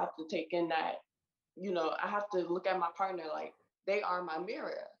me, I have to take in that, I have to look at my partner like they are my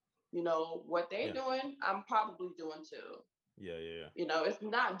mirror. What they Yeah. doing, I'm probably doing too. Yeah. Yeah. Yeah. It's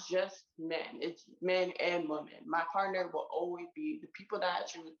not just men, it's men and women. My partner will always be the people that I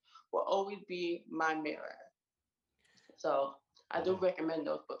choose will always be my mirror. So I do Yeah. recommend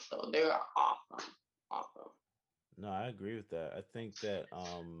those books though. They are awesome. Awesome. No, I agree with that. I think that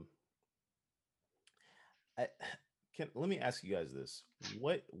I can let me ask you guys this.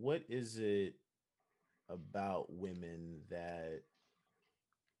 What is it about women that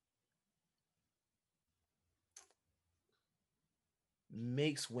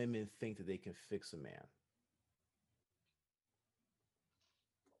makes women think that they can fix a man?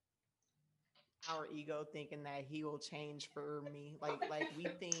 Our ego thinking that he will change for me. Like we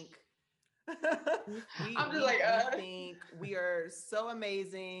think we I'm just we like, we think we are so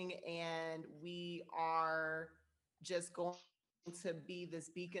amazing and we are just going to be this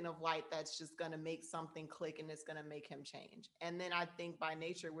beacon of light that's just going to make something click and it's going to make him change. And then I think by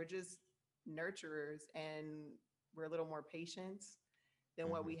nature we're just nurturers and we're a little more patient than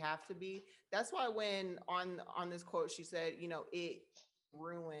what Mhm. we have to be. That's why when on this quote she said, it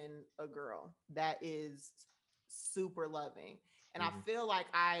ruin a girl that is super loving. And I Mhm. feel like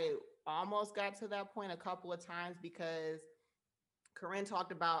I almost got to that point a couple of times because Corinne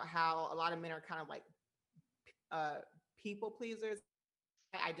talked about how a lot of men are kind of like uh, people pleasers.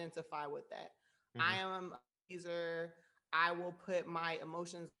 I identify with that. I Mhm. am a pleaser. I will put my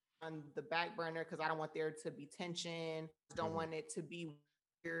emotions on the back burner because I don't want there to be tension. I don't Mhm. want it to be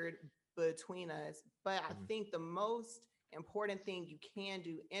weird between us. But I Mhm. think the most important thing you can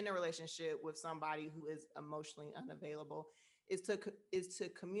do in a relationship with somebody who is emotionally unavailable is to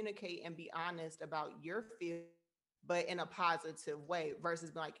communicate and be honest about your feelings, but in a positive way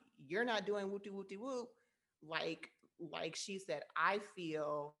versus being like, you're not doing whoopty whoopty whoop. Like like she said, I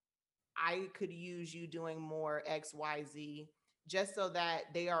feel I could use you doing more XYZ just so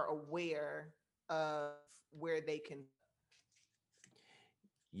that they are aware of where they can.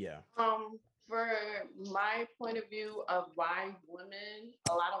 Yeah. for my point of view of why women,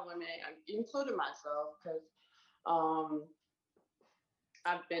 a lot of women, including myself, because um,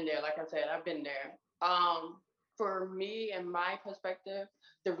 I've been there. Like I said, I've been there. For me and my perspective,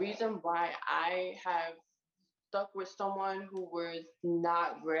 the reason why I have stuck with someone who was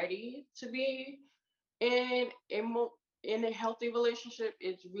not ready to be in in a healthy relationship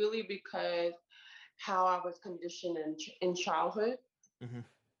is really because how I was conditioned in childhood. Mhm.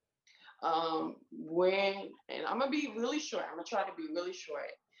 When and I'm gonna be really short. I'm gonna try to be really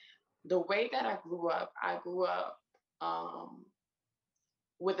short. The way that I grew up um,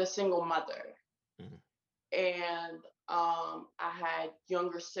 with a single mother, Mhm. and I had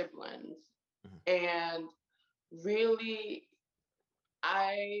younger siblings, Mhm. and really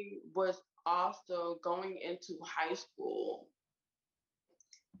I was also going into high school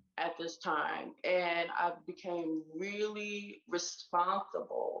at this time, and I became really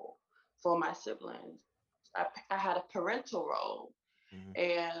responsible for my siblings. I had a parental role, Mhm.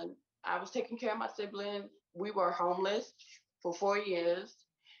 and I was taking care of my siblings. We were homeless for 4 years,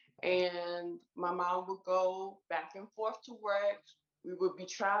 and my mom would go back and forth to work. We would be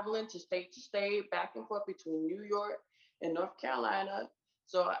traveling to state, back and forth between New York and North Carolina.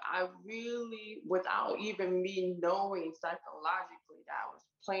 So I really, without even me knowing psychologically that I was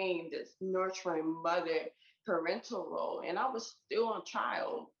playing this nurturing mother parental role, and I was still a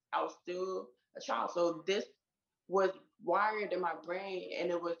child. I was still a child. So this was wired in my brain, and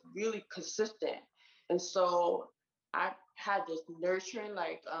it was really consistent. And so I had this nurturing,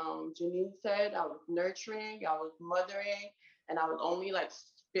 like Janine said, I was nurturing, I was mothering, and I was only like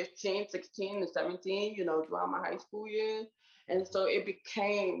 15, 16, and 17, throughout my high school years. And so a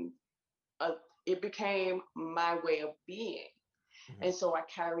it became my way of being. Mhm. And so I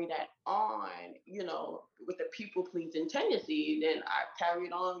carry that on, with the people pleasing tendencies. And I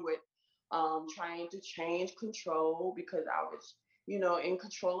carried on with trying to change control because I was, in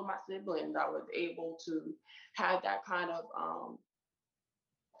control of my siblings. I was able to have that kind of,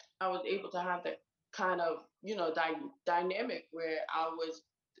 I was able to have that kind of, dynamic where I was,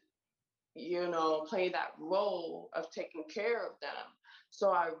 playing that role of taking care of them.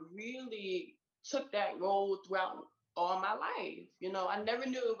 So I really took that role throughout all my life. I never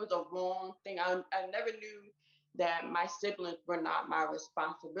knew it was a wrong thing. I never knew that my siblings were not my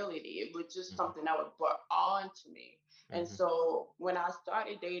responsibility. It was just Mhm. something that was brought on to me. And Mhm. so when I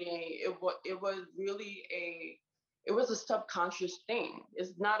started dating, it was a subconscious thing.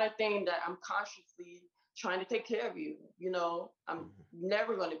 It's not a thing that I'm consciously trying to take care of you. I'm Mhm.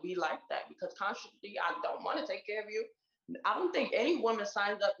 never going to be like that because consciously I don't want to take care of you. I don't think any woman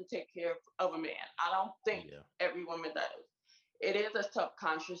signs up to take care of a man. I don't think Yeah. every woman does. It is a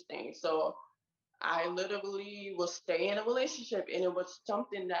subconscious thing. So I literally will stay in a relationship, and it was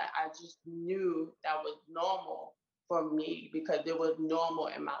something that I just knew that was normal for me because it was normal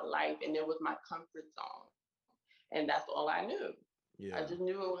in my life and it was my comfort zone. And that's all I knew. I just Yeah.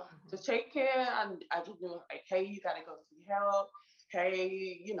 knew to Mhm. take care. I just knew, like, hey, you got to go see help.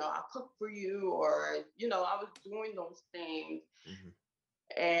 Hey, I cook for you, or I was doing those things Mhm.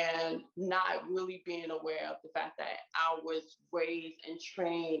 and not really being aware of the fact that I was raised and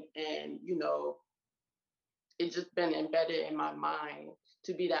trained, and it just been embedded in my mind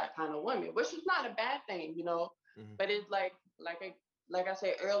to be that kind of woman, which is not a bad thing. Mhm. But it's like I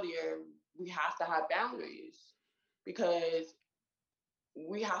said earlier, we have to have boundaries because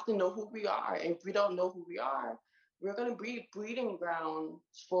we have to know who we are. And if we don't know who we are, we're going to be breeding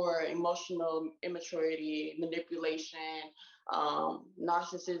grounds for emotional immaturity, manipulation,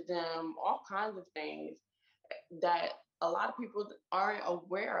 narcissism, all kinds of things that a lot of people aren't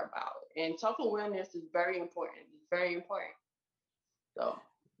aware about. And self awareness is very important. It's very important. So,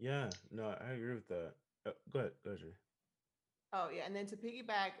 Yeah. No, I agree with that. Go ahead. Go ahead. Jay. Oh yeah, and then to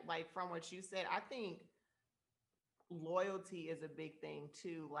piggyback like from what you said, I think loyalty is a big thing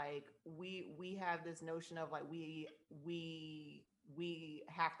too. Like we have this notion of like we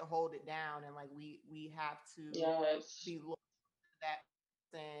have to hold it down, and like we have to yes. be loyal to that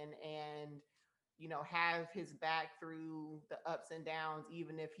person, and have his back through the ups and downs,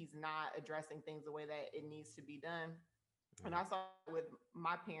 even if he's not addressing things the way that it needs to be done. And Mhm. I saw it with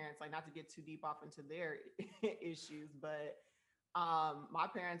my parents, like not to get too deep off into their issues, but my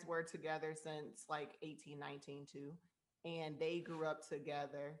parents were together since like 18, 19 too, and they grew up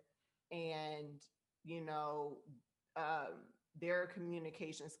together. And you know um, their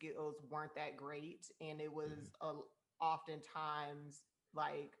communication skills weren't that great, and it Mhm. was oftentimes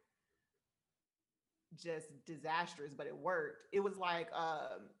like just disastrous, but it worked. It was like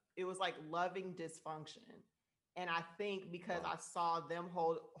loving dysfunction. And I think because Wow. I saw them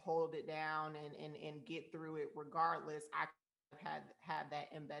hold it down and get through it regardless, I had have that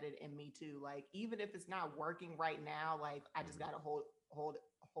embedded in me too. Like even if it's not working right now, like I just Mhm. gotta hold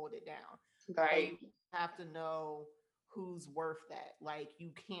it down. But you Right. have to know who's worth that. Like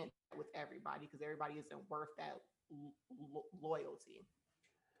you can't with everybody because everybody isn't worth that loyalty.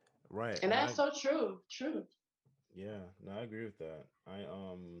 Right. And And that's so true. True. yeah, no, I agree with that.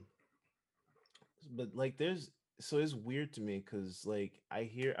 But like so it's weird to me because like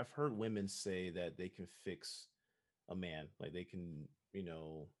I've heard women say that they can fix a man. Like they can,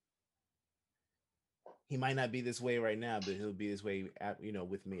 he might not be this way right now, but he'll be this way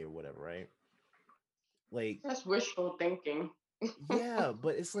with me or whatever, right? Like, That's wishful thinking. yeah,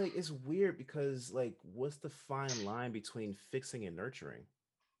 but it's like it's weird because like what's the fine line between fixing and nurturing?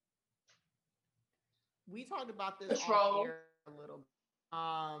 We talked about this off Control. air a little bit,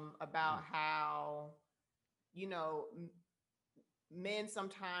 about how you know men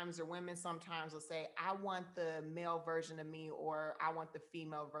sometimes or women sometimes will say I want the male version of me or I want the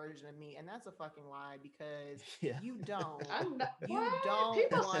female version of me, and that's a fucking lie because Yeah. you don't I'm not, you what? don't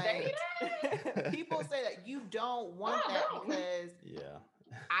People want say that? people say that you don't want I that don't. because Yeah.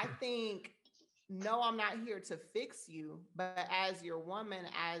 I think, no, I'm not here to fix you, but as your woman,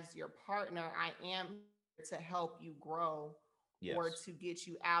 as your partner, I am here to help you grow or Yes. to get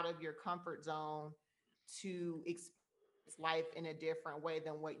you out of your comfort zone to experience life in a different way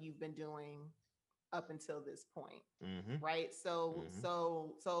than what you've been doing up until this point, Mm-hmm. right? So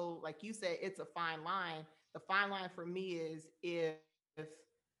Mm-hmm. like you said, it's a fine line. The fine line for me is if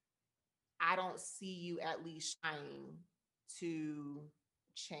I don't see you at least trying to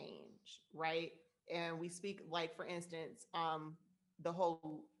change, right? And we speak, like, for instance, the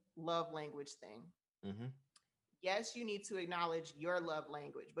whole love language thing. Mm-hmm. Yes, you need to acknowledge your love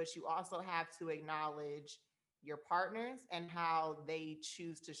language, but you also have to acknowledge your partners and how they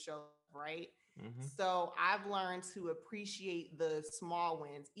choose to show love, right? Mm-hmm. So I've learned to appreciate the small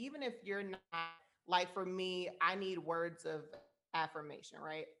wins, even if you're not, like, for me, I need words of affirmation,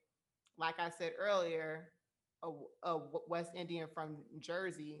 right? Like I said earlier, a West Indian from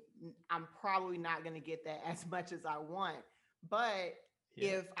Jersey, I'm probably not going to get that as much as I want. But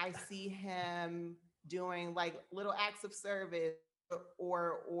Yeah. if I see him doing like little acts of service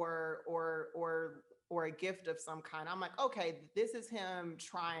or a gift of some kind, I'm like, okay, this is him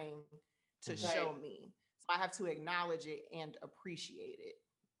trying to Mm-hmm. show Right. me. So I have to acknowledge it and appreciate it.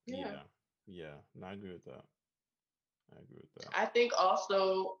 Yeah. Yeah. Yeah. No, I agree with that. I agree with that. I think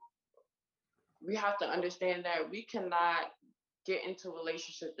also we have to understand that we cannot get into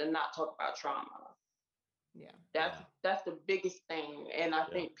relationships and not talk about trauma. Yeah. That's Yeah. that's the biggest thing. And I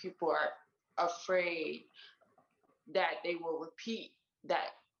Yeah. think people are afraid that they will repeat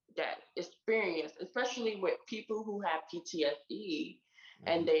that experience, especially with people who have PTSD Mm-hmm.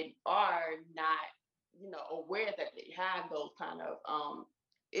 and they are not, aware that they have those kind of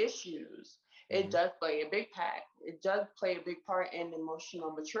issues. It Mm-hmm. does play a big part. It does play a big part in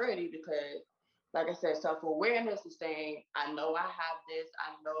emotional maturity because, like I said, self-awareness is saying, I know I have this.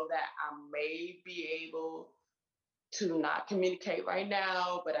 I know that I may be able to not communicate right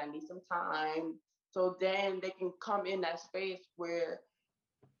now, but I need some time. So then they can come in that space where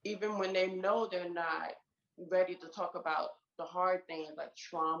even when they know they're not ready to talk about the hard things like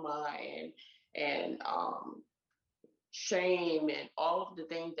trauma and shame and all of the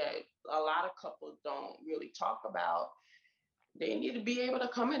things that a lot of couples don't really talk about, they need to be able to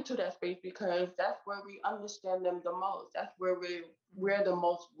come into that space because that's where we understand them the most. That's where we're the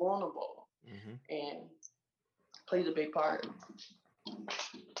most vulnerable Mm-hmm. and plays a big part.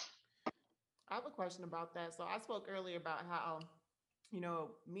 I have a question about that. So I spoke earlier about how,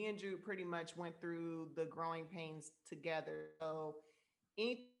 me and Jude pretty much went through the growing pains together. So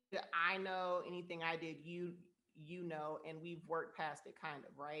anything that I know, anything I did, you know, and we've worked past it kind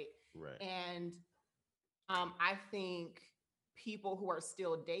of, right? Right. And I think people who are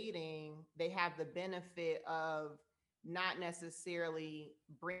still dating, they have the benefit of not necessarily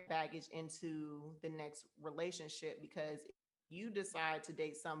bring baggage into the next relationship because you decide to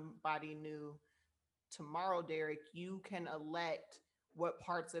date somebody new tomorrow, Derek, you can elect what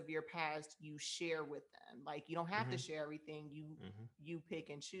parts of your past you share with them. Like you don't have to Mm-hmm. share everything. Mm-hmm. You pick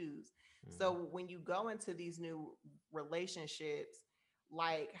and choose. Mm-hmm. So when you go into these new relationships,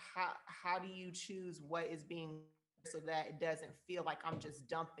 like how do you choose what is being so that it doesn't feel like I'm just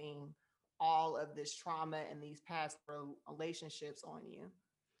dumping all of this trauma and these past relationships on you?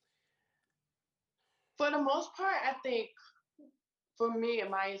 For the most part, I think for me, in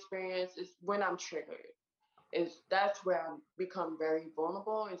my experience, is when I'm triggered. Is that's where I become very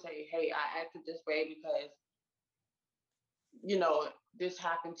vulnerable and say, "Hey, I acted this way because you know this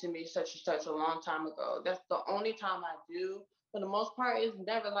happened to me such and such a long time ago." That's the only time I do. For the most part, it's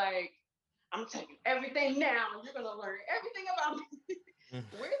never like I'm telling you everything now. You're gonna learn everything about me.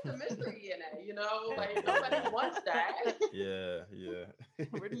 Where's the mystery in it? Like nobody wants that. Yeah. Yeah.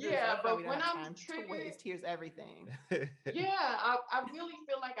 We're just Yeah, like, no, we but don't when have I'm time to triggered, waste. Here's everything. yeah, I really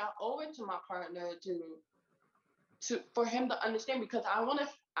feel like I owe it to my partner to for him to understand because I want to,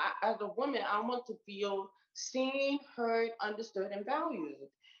 as a woman, I want to feel seen, heard, understood, and valued.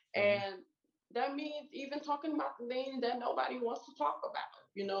 Mm-hmm. And that means even talking about the things that nobody wants to talk about.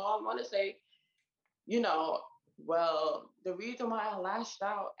 I want to say, you know, well, the reason why I lashed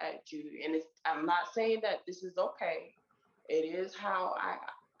out at you, and I'm not saying that this is okay. It is how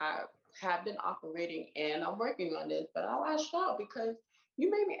I have been operating, and I'm working on this. But I lashed out because you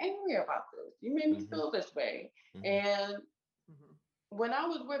made me angry about this. You made me Mm-hmm. feel this way, Mm-hmm. and Mhm. when I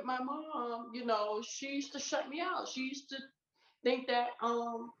was with my mom, she used to shut me out. She used to think that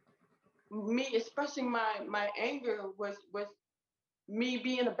me expressing my anger was me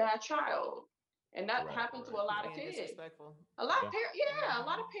being a bad child. And that Right. happened to Right. a lot of Being kids. disrespectful. A lot of Yeah. parents, yeah, a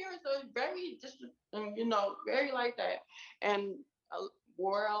lot Mhm. of parents are very just, very like that. And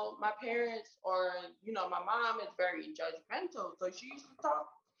well, my parents or my mom is very judgmental, so she used to talk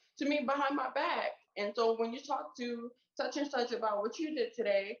to me behind my back. And so when you talk to such and such about what you did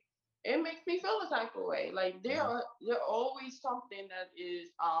today, it makes me feel a type of way. Like Mm-hmm. there always something that is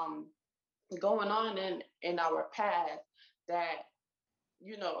going on in our past that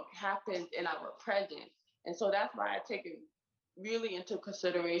happens in our present. And so that's why I take it really into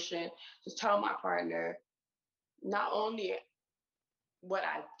consideration to tell my partner not only what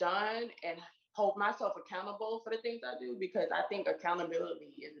I've done and hold myself accountable for the things I do, because I think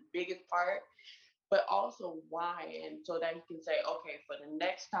accountability is the biggest part, but also why. And so that you can say, okay, for the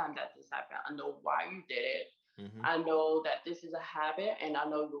next time that this happened, I know why you did it. Mm-hmm. I know that this is a habit and I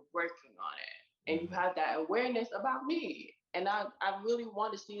know you're working on it. And you Mm-hmm. have that awareness about me. And I really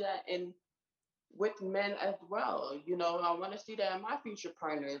want to see that in with men as well. I want to see that in my future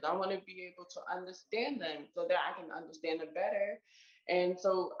partners. I want to be able to understand them so that I can understand them better. And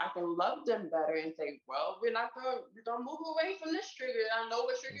so I can love them better and say, well, we're gonna move away from this trigger. I know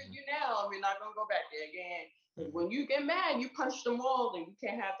what triggered Mm-hmm. you now. We're not gonna go back there again. Because Mm-hmm. when you get mad, you punch the walls and you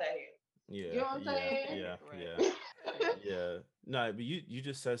can't have that here. You Yeah, know what I'm yeah, saying? yeah, Right. yeah, yeah. No, but you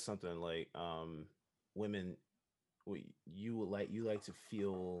just said something like women, you like to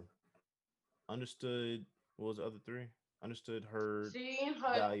feel understood. What was the other three? Understood, heard, seeing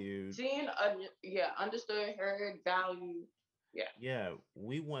her, valued. yeah, understood, heard, value. Yeah. Yeah,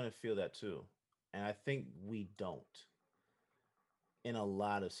 we want to feel that too. And I think we don't in a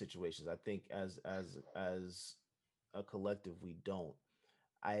lot of situations. I think as a collective we don't.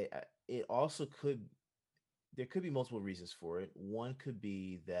 I it also could there could be multiple reasons for it. One could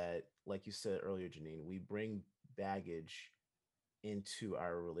be that, like you said earlier, Janine, we bring baggage into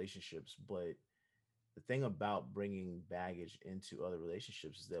our relationships, but the thing about bringing baggage into other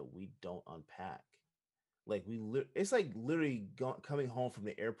relationships is that we don't unpack. Like it's like literally coming home from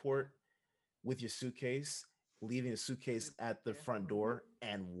the airport with your suitcase, leaving the suitcase at the Yeah. front Mhm. door,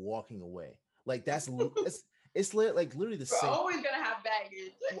 and walking away. Like like literally the We're same. always gonna have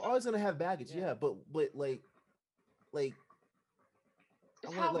baggage. We're always gonna have baggage, Yeah. yeah, but like I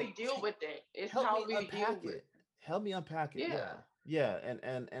It's want how like we deal with it. It's help me how we deal unpack with. it. Help me unpack it. Yeah. Yeah. Yeah.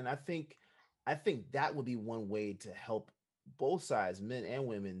 And I think that would be one way to help both sides, men and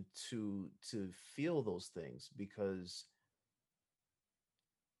women, to feel those things, because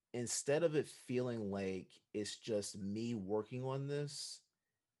instead of it feeling like it's just me working on this,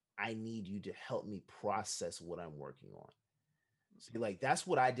 I need you to help me process what I'm working on. See, Okay. like that's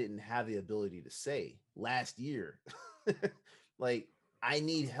what I didn't have the ability to say last year. Like, I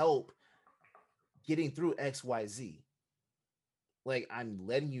need help getting through XYZ. Like, I'm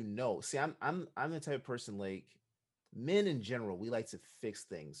letting you know. See, I'm the type of person, like, men in general, we like to fix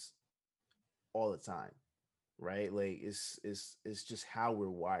things all the time, right? Like, it's just how we're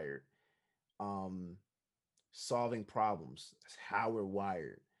wired. Um Solving problems, that's how we're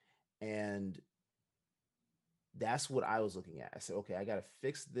wired. And that's what I was looking at. I said, okay, I got to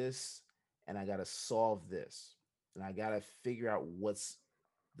fix this and I got to solve this. And I got to figure out what's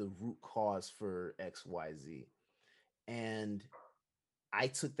the root cause for XYZ. And I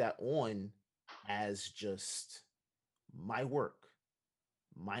took that on as just my work,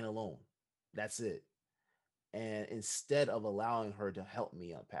 mine alone. That's it. And instead of allowing her to help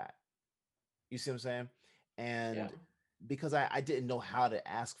me unpack, you see what I'm saying? Yeah. And because I didn't know how to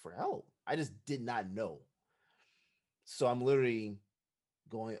ask for help, I just did not know. So I'm literally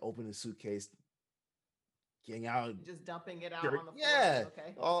going, open the suitcase, getting out Just dumping it out dirt. on the floor. Yeah.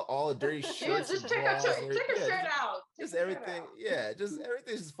 Okay. All the dirty Yeah. shirts Just and take a drawers. shirt. Take a Yeah, shirt out. Take just a shirt everything. Yeah, just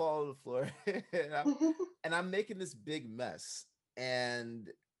everything just falling on the floor. and, I'm making this big mess. And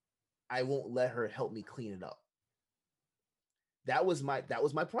I won't let her help me clean it up. That was my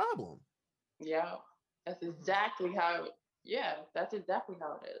problem. Yeah. That's Mhm. exactly how. Yeah. That's exactly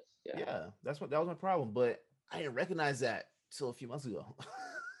how it is. Yeah. Yeah, that was my problem. But I didn't recognize that till a few months ago.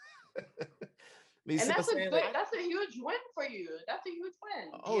 You And see what I'm that's a saying? good. Like, That's a huge win for you. That's a huge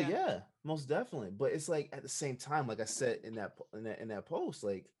win. oh Yeah. yeah, most definitely. But it's like at the same time, like I said in that post,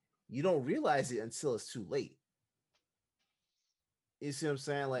 like, you don't realize it until it's too late. You see what I'm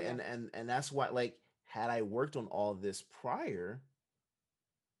saying? Like, Yeah. and that's why, like, had I worked on all this prior,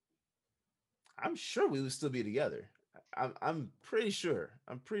 I'm sure we would still be together. I'm pretty sure.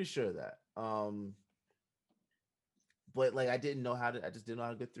 I'm pretty sure of that. But like, I just didn't know how to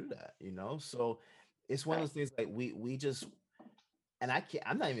get through that. So it's one of Right. those things, like, we just, and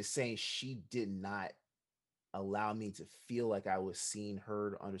I'm not even saying she did not allow me to feel like I was seen,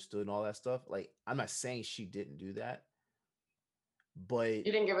 heard, understood, and all that stuff. Like, I'm not saying she didn't do that, but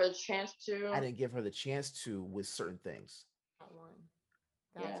You didn't give it a chance I to. didn't give her the chance to with certain things. That one.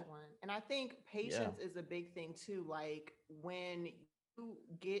 That's Yeah. one. And I think Yeah. patience is a big thing too. Like when you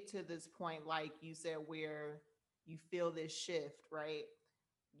get to this point, like you said, where you feel this shift, right?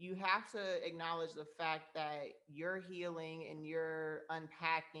 you have to acknowledge the fact that your healing and your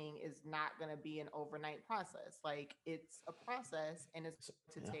unpacking is not going to be an overnight process. Like, it's a process and it's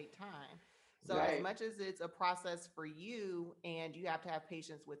to Yeah. take time. So Yeah. as Right. much as it's a process for you and you have to have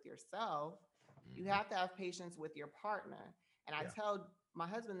patience with yourself, you Mhm. have to have patience with your partner. And I Yeah. tell my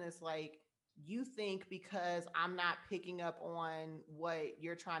husband this, like, you think because I'm not picking up on what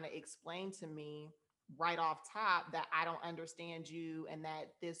you're trying to explain to me right off top that I don't understand you and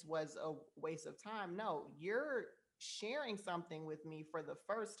that this was a waste of time. No, you're sharing something with me for the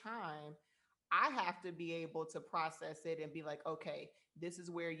first time. I have to be able to process it and be like, okay, this is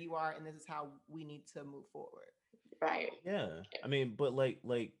where you are and this is how we need to move forward. Right. Yeah. I mean, but like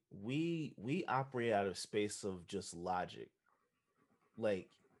we operate out of space of just logic. Like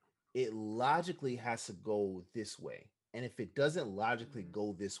it logically has to go this way. And if it doesn't logically Mhm.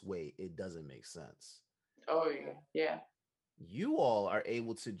 go this way, it doesn't make sense. Oh Yeah. yeah. Yeah. You all are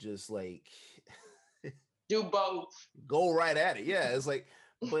able to just like Do both. go right at it. Yeah, it's like,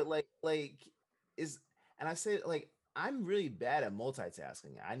 but like is, and I say like I'm really bad at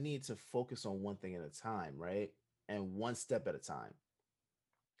multitasking. I need to focus on one thing at a time, right? And one step at a time.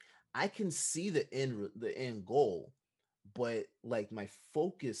 I can see the end goal, but like my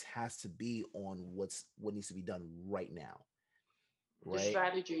focus has to be on what needs to be done right now, The right?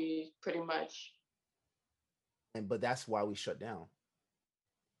 strategy, pretty much. And but that's why we shut down.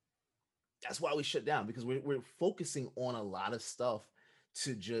 That's why we shut down because we're focusing on a lot of stuff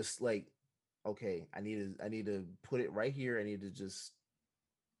to just like, okay, I need to put it right here. I need to just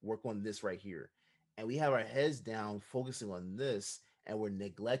work on this right here. And we have our heads down focusing on this and we're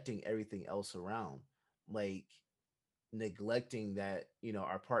neglecting everything else around. Like neglecting that,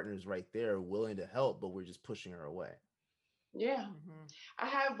 our partner is right there willing to help, but we're just pushing her away. Yeah. Hmm. I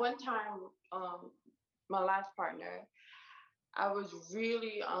had one time, my last partner, I was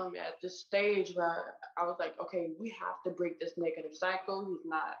really at the stage where I was like, okay, we have to break this negative cycle. He's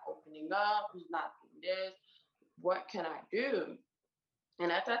not opening up, he's not doing this. What can I do?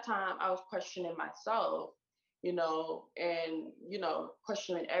 And at that time, I was questioning myself, and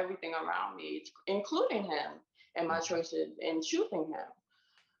questioning everything around me, including him and my Mhm. choices in choosing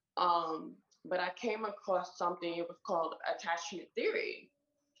him. But I came across something, it was called attachment theory.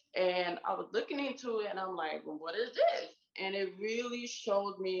 And I was looking into it and I'm like, well, what is this? And it really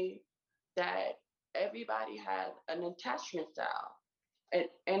showed me that everybody has an attachment style. And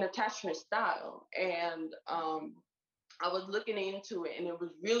I was looking into it and it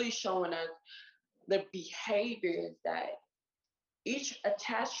was really showing us the behaviors that each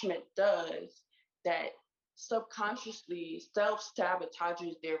attachment does that subconsciously self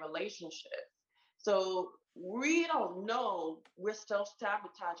sabotages their relationship. So we don't know we're self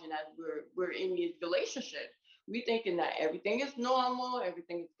sabotaging as we're in these relationships. We thinking that everything is normal,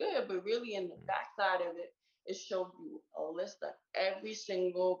 everything is good, but really in the backside of it, it shows you a list of every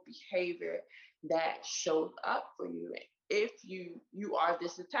single behavior that shows up for you if you are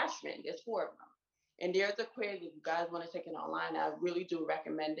this attachment. There's four of them. And there's a quiz if you guys want to take it online. I really do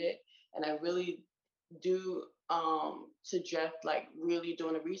recommend it. And I really do suggest like really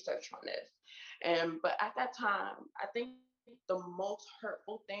doing a research on this. And but at that time, I think the most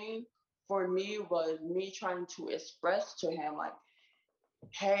hurtful thing for me was me trying to express to him like,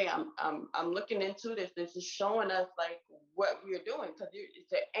 hey, I'm looking into this. This is showing us like what we are doing because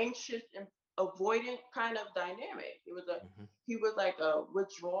it's an anxious and avoidant kind of dynamic. Mhm. He was like a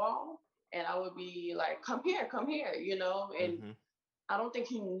withdrawal, and I would be like, come here, and Mhm. I don't think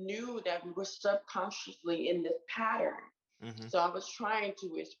he knew that we were subconsciously in this pattern. Mhm. So I was trying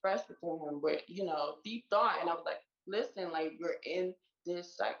to express it to him with, deep thought. And I was like, listen, like we're in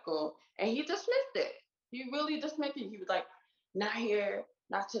this cycle. And he dismissed it. He really dismissed it. He was like, not here,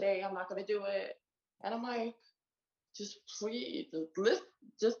 not today, I'm not gonna do it. And I'm like, just please,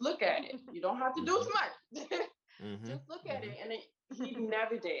 just look at it. You don't have to do Mhm. too much. Mhm. Just look at it. Mhm. And he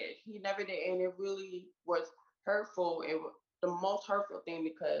never did. He never did. And it really was hurtful. It was the most hurtful thing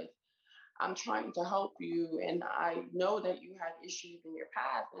because I'm trying to help you, and I know that you had issues in your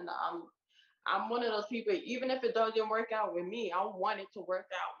past, and I'm one of those people. Even if it doesn't work out with me, I want it to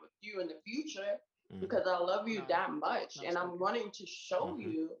work out with you in the future Mhm. because I love you No, that much, no, and I'm spoken. wanting to show Mhm.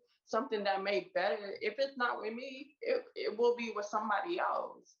 you something that may better. If it's not with me, it will be with somebody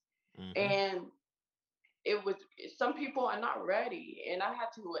else. Mhm. And it was some people are not ready, and I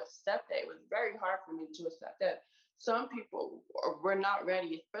had to accept that. It was very hard for me to accept that some people were not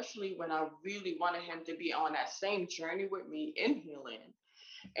ready, especially when I really wanted him to be on that same journey with me in healing.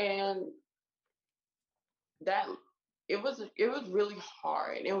 And that it was really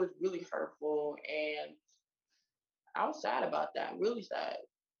hard, it was really hurtful, and I was sad about that, really sad.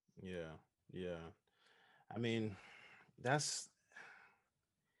 Yeah. Yeah. I mean, that's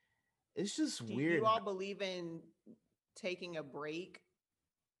it's just Do you weird. all believe in taking a break,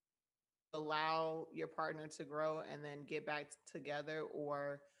 allow your partner to grow and then get back together?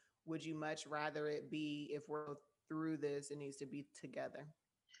 Or would you much rather it be, if we're both through this, it needs to be together?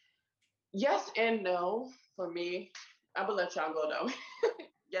 Yes and no for me. I will let y'all go though.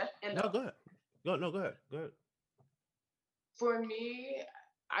 Yes and No, no. go ahead. Go no, go ahead. Go ahead. For me,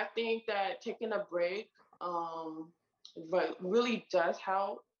 I think that taking a break um really does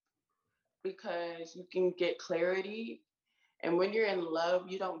help because you can get clarity. And when you're in love,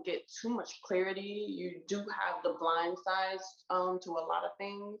 you don't get too much clarity. You do have the blind sides to a lot of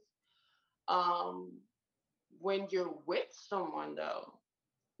things. Um, when you're with someone, though,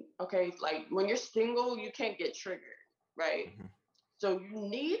 okay, like when you're single, you can't get triggered, right? Mhm. So you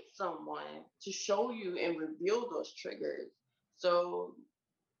need someone to show you and reveal those triggers. So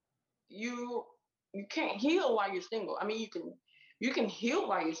you you can't heal while you're single. I mean, you can heal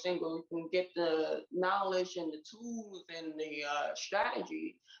while you're single. You can get the knowledge and the tools and the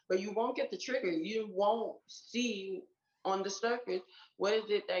strategy, but you won't get the trigger. You won't see on the surface what is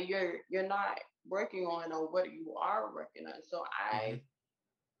it that you're not working on or what you are working on. So Mhm.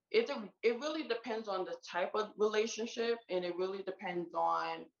 it really depends on the type of relationship, and it really depends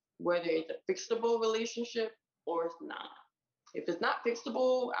on whether it's a fixable relationship or it's not. If it's not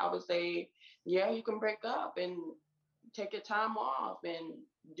fixable, I would say, yeah, you can break up and take your time off and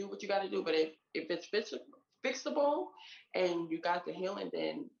do what you got to do. But if it's fixable and you got the healing,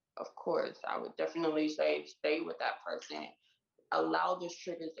 then of course, I would definitely say stay with that person. Allow those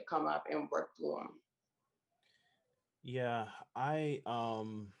triggers to come up and work through them. Yeah,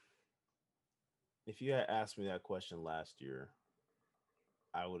 if you had asked me that question last year,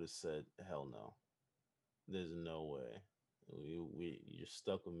 I would have said hell no. There's no way. You're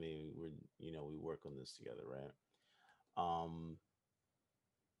stuck with me. We work on this together, right? Um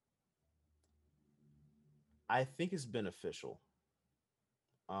I think it's beneficial.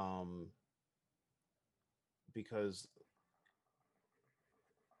 Um because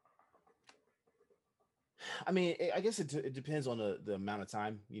I mean, I guess it depends on the amount of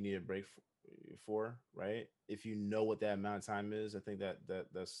time you need a break for, right? If you know what that amount of time is, I think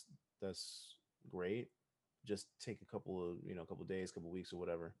that's great. Just take a couple of a couple of days, couple of weeks, or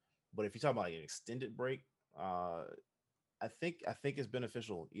whatever. But if you're talking about like an extended break, uh, I think it's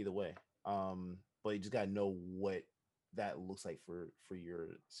beneficial either way. But you just gotta know what that looks like for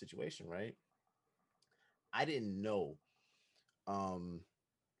your situation, right? I didn't know um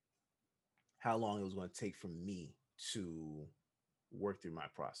how long it was going to take for me to work through my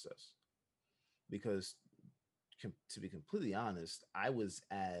process because to be completely honest, I was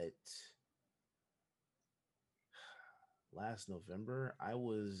at last November, I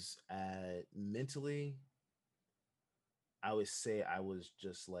was at mentally, I would say I was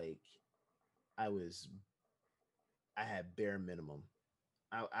just like I was I had bare minimum.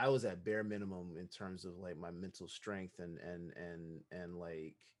 I was at bare minimum in terms of like my mental strength and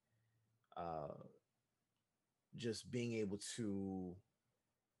like uh just being able to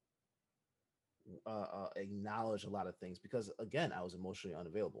acknowledge a lot of things because again I was emotionally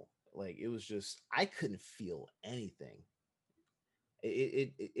unavailable. Like it was just I couldn't feel anything.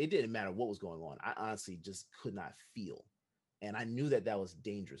 It didn't matter what was going on. I honestly just could not feel, and I knew that that was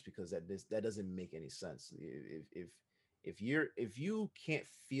dangerous because that doesn't make any sense. If you can't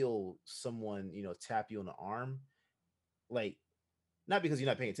feel someone tap you on the arm, like not because you're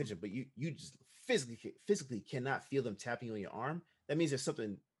not paying attention, but you just physically cannot feel them tapping you on your arm. That means there's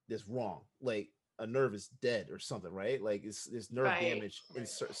something that's wrong. Like a nerve is dead or something, right? Like it's nerve Right, damage in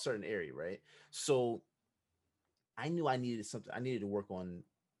right. certain area, right? So I knew I needed something. I needed to work on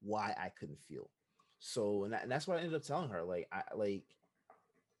why I couldn't feel. So and that's what I ended up telling her.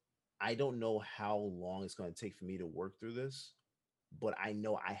 I don't know how long it's going to take for me to work through this, but I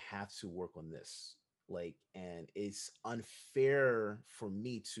know I have to work on this. Like, and it's unfair for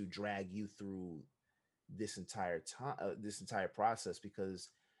me to drag you through this entire process because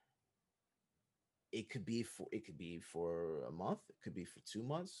it could be for a month, it could be for 2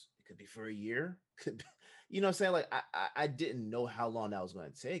 months, it could be for a year, could be, what I'm saying? Like I didn't know how long that was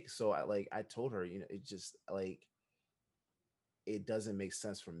going to take. So I told her, it just like it doesn't make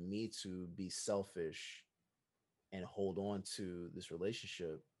sense for me to be selfish and hold on to this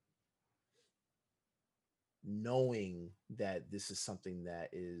relationship knowing that this is something that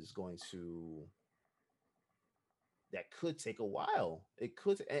could take a while. It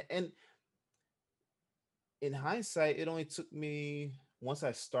could, and in hindsight, it only took me once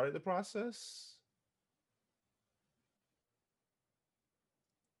I started the process.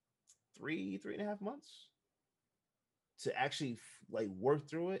 three and a half months to actually like work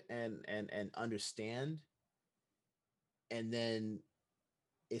through it and understand. And then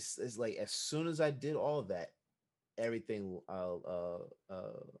it's like as soon as I did all of that, everything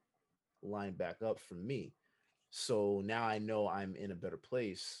lined back up for me. So now I know I'm in a better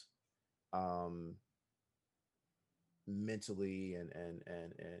place, um, mentally and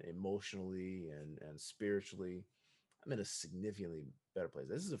emotionally and spiritually. I'm in a significantly better place.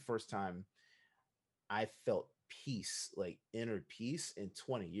 This is the first time I felt peace, like inner peace, in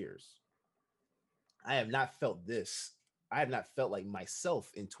 20 years. I have not felt this. I have not felt like myself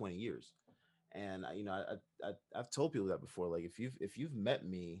in 20 years. And I've told people that before. Like if you've met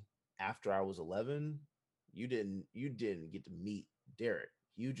me after I was 11, you didn't get to meet Derek.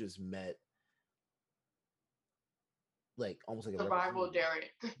 You just met like almost like a Survival representative.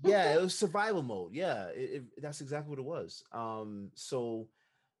 Derek. Yeah, it was survival mode. Yeah, that's exactly what it was. So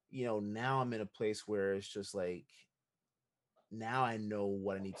now I'm in a place where it's just like now I know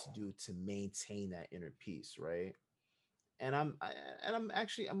what I need to do to maintain that inner peace, right? And I'm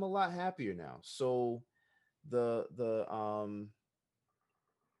actually I'm a lot happier now. So the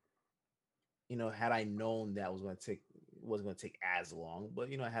had I known that wasn't going to take as long, but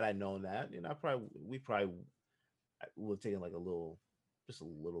had I known that, we probably would have taken like just a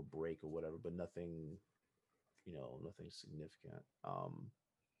little break or whatever, but nothing, nothing significant.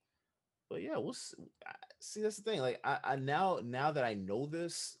 But yeah, see. That's the thing. Like I now that I know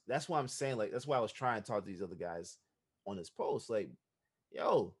this, that's why I'm saying like that's why I was trying to talk to these other guys on this post. Like,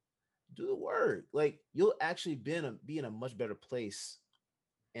 yo, do the work. Like you'll actually be in a much better place,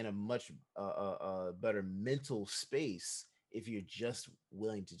 in a much better mental space if you're just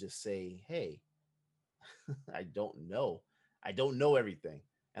willing to just say, hey, I don't know. I don't know everything.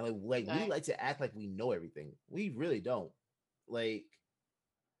 And like we Like, like to act like we know everything. We really don't. Like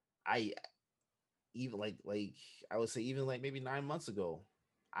I even like I would say even like maybe 9 months ago,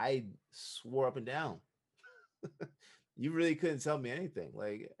 I swore up and down. You really couldn't tell me anything.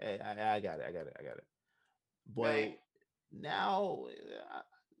 Like, hey, I got it, I got it, I got it. But right. now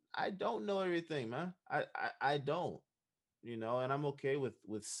I don't know everything, man. I don't, and I'm okay with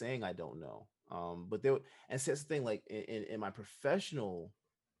saying I don't know. But there and so that's the thing. Like in my professional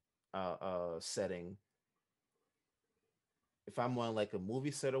setting, if I'm on like a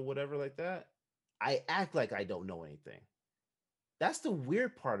movie set or whatever like that, I act like I don't know anything. That's the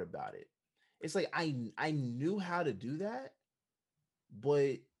weird part about it. It's like I knew how to do that,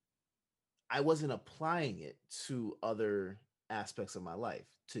 but I wasn't applying it to other aspects of my life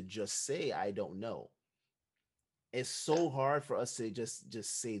to just say I don't know. It's so hard for us to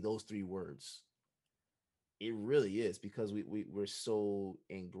just say those three words. It really is because we're so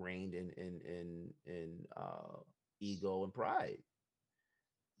ingrained in ego and pride,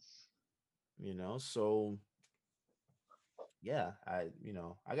 So yeah,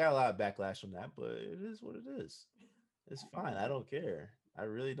 I got a lot of backlash on that, but it is what it is. It's fine. I don't care. I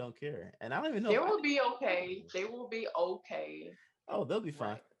really don't care. And I don't even know They if I will be okay. They will be okay. oh, they'll be fine.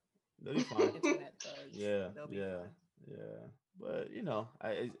 Right. They'll be fine. Internet thugs. Yeah, They'll be yeah, fine. yeah. But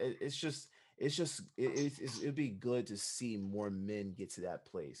it'd be good to see more men get to that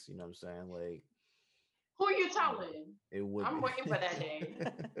place. You know what I'm saying? Like, Who you you know, telling? it would I'm be. waiting for that day.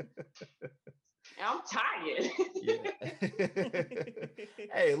 I'm tired. Yeah.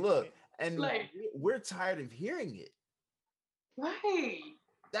 Hey, look, and Like, we're tired of hearing it. right.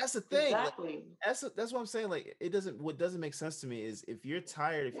 That's the thing. Like, Exactly. that's what I'm saying. Like, it doesn't. What doesn't make sense to me is if you're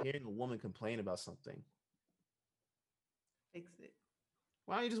tired of hearing a woman complain about something, Fix it.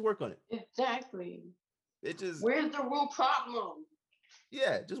 why don't you just work on it? Exactly. It just Where's the root problem?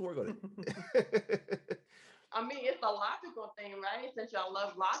 yeah, just work on it. I mean, it's a logical thing, right? Since y'all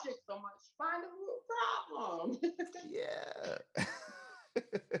love logic so much, find the root problem. Yeah.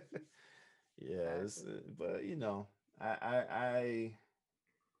 Yes, Exactly. but I, I I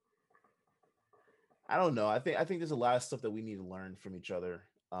I don't know. I think there's a lot of stuff that we need to learn from each other.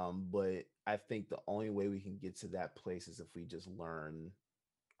 But I think the only way we can get to that place is if we just learn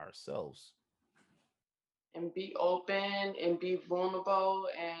ourselves. And be open and be vulnerable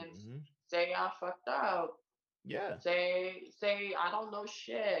and Hmm. say I fucked up. Yeah, Say I don't know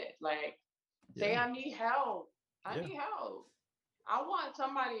shit. Like say yeah, I need help. I yeah, need help. I want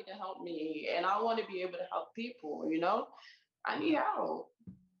somebody to help me and I want to be able to help people. I need help.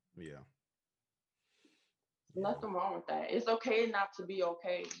 yeah, yeah. Nothing wrong with that. It's okay not to be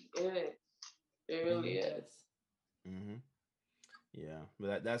okay. It is. It really Hmm. is. Yes. Hmm. Yeah,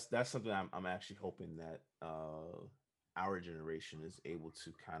 but that's something I'm actually hoping that our generation is able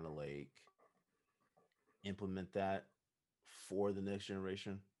to kind of like implement that for the next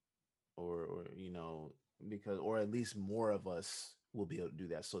generation or because or at least more of us will be able to do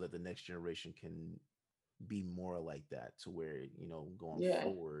that so that the next generation can be more like that to where going Yeah.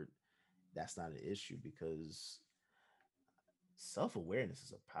 forward that's not an issue because self-awareness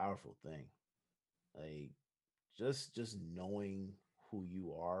is a powerful thing. Like just knowing who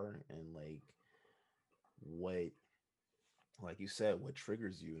you are and what like you said what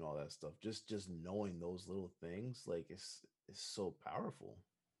triggers you and all that stuff, just knowing those little things, like it's so powerful.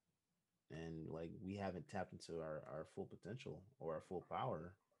 And like we haven't tapped into our full potential or our full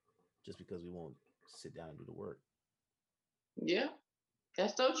power just because we won't sit down and do the work. Yeah.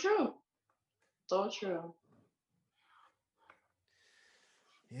 That's so true. So true.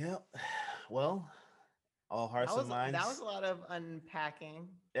 Yeah. Well, all hearts and That was minds. a lot of unpacking.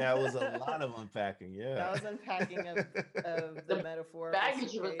 Yeah, it was a lot of unpacking. Yeah. That was unpacking of the The metaphorical baggage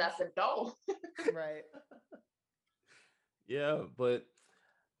was suitcase. at the door. Right. Yeah, but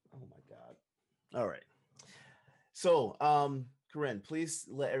oh my God. All right. So, Corinne, please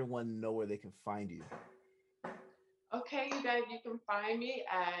let everyone know where they can find you. Okay, you guys, you can find me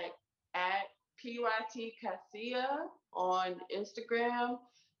at PYT Casilla on Instagram.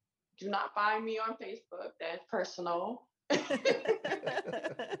 Do not find me on Facebook. That's personal.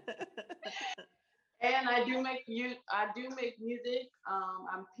 And I do make music.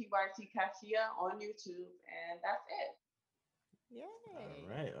 I'm PYT Cassia on YouTube, and that's it. All Yay.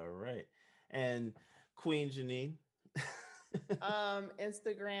 right, all right. And Queen Janine.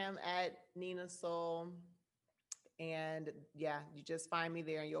 Instagram at Nina Soul. And yeah, you just find me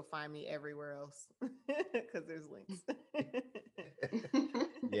there and you'll find me everywhere else because there's links.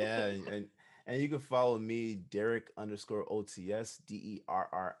 Yeah, and you can follow me, Derek underscore OTS,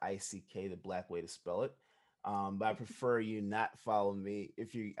 DERRICK, the black way to spell it. But I prefer you not follow me.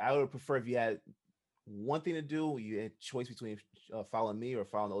 I would prefer if you had one thing to do, you had choice between following me or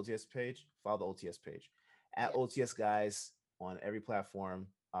following the OTS page, follow the OTS page at Yes. OTS guys on every platform.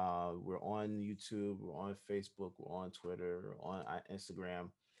 We're on YouTube, we're on Facebook, we're on Twitter, we're on Instagram.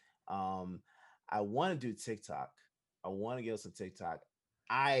 Um, I want to do TikTok. I want to get us a TikTok.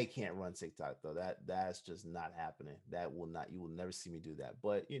 I can't run TikTok though. That's just not happening. That will not. You will never see me do that.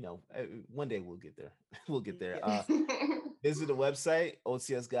 But one day we'll get there. We'll get there. Yes. Visit the website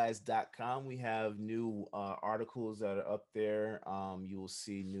otsguys.com. We have new articles that are up there. You will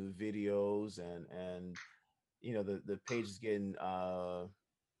see new videos and the page is getting a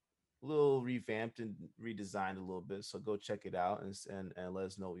little revamped and redesigned a little bit. So go check it out and let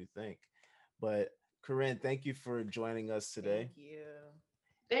us know what you think. But Corinne, thank you for joining us today. Thank you.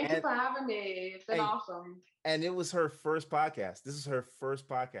 Thank you And for having me. It's been hey, awesome. and it was her first podcast. This is her first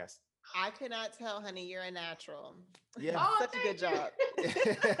podcast. I cannot tell, honey. You're a natural. Yeah. Oh, Such a good thank you. job.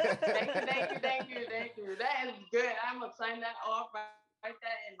 Thank you. That is good. I'm gonna sign that off right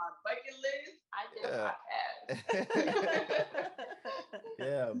there in my bucket list. I did Yeah. podcast.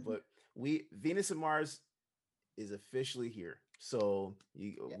 Yeah, but Venus and Mars is officially here. So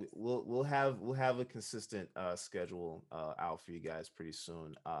Yes. we'll have a consistent schedule out for you guys pretty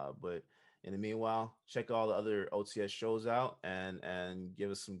soon. But in the meanwhile, check all the other OTS shows out and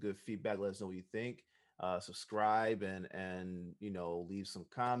give us some good feedback. Let us know what you think. Subscribe and leave some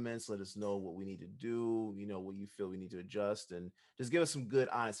comments. Let us know what we need to do. What you feel we need to adjust, and just give us some good,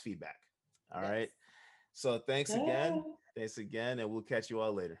 honest feedback. All Yes. right. So thanks again. Yeah. Thanks again, and we'll catch you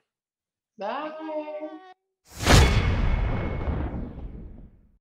all later. Bye. Bye.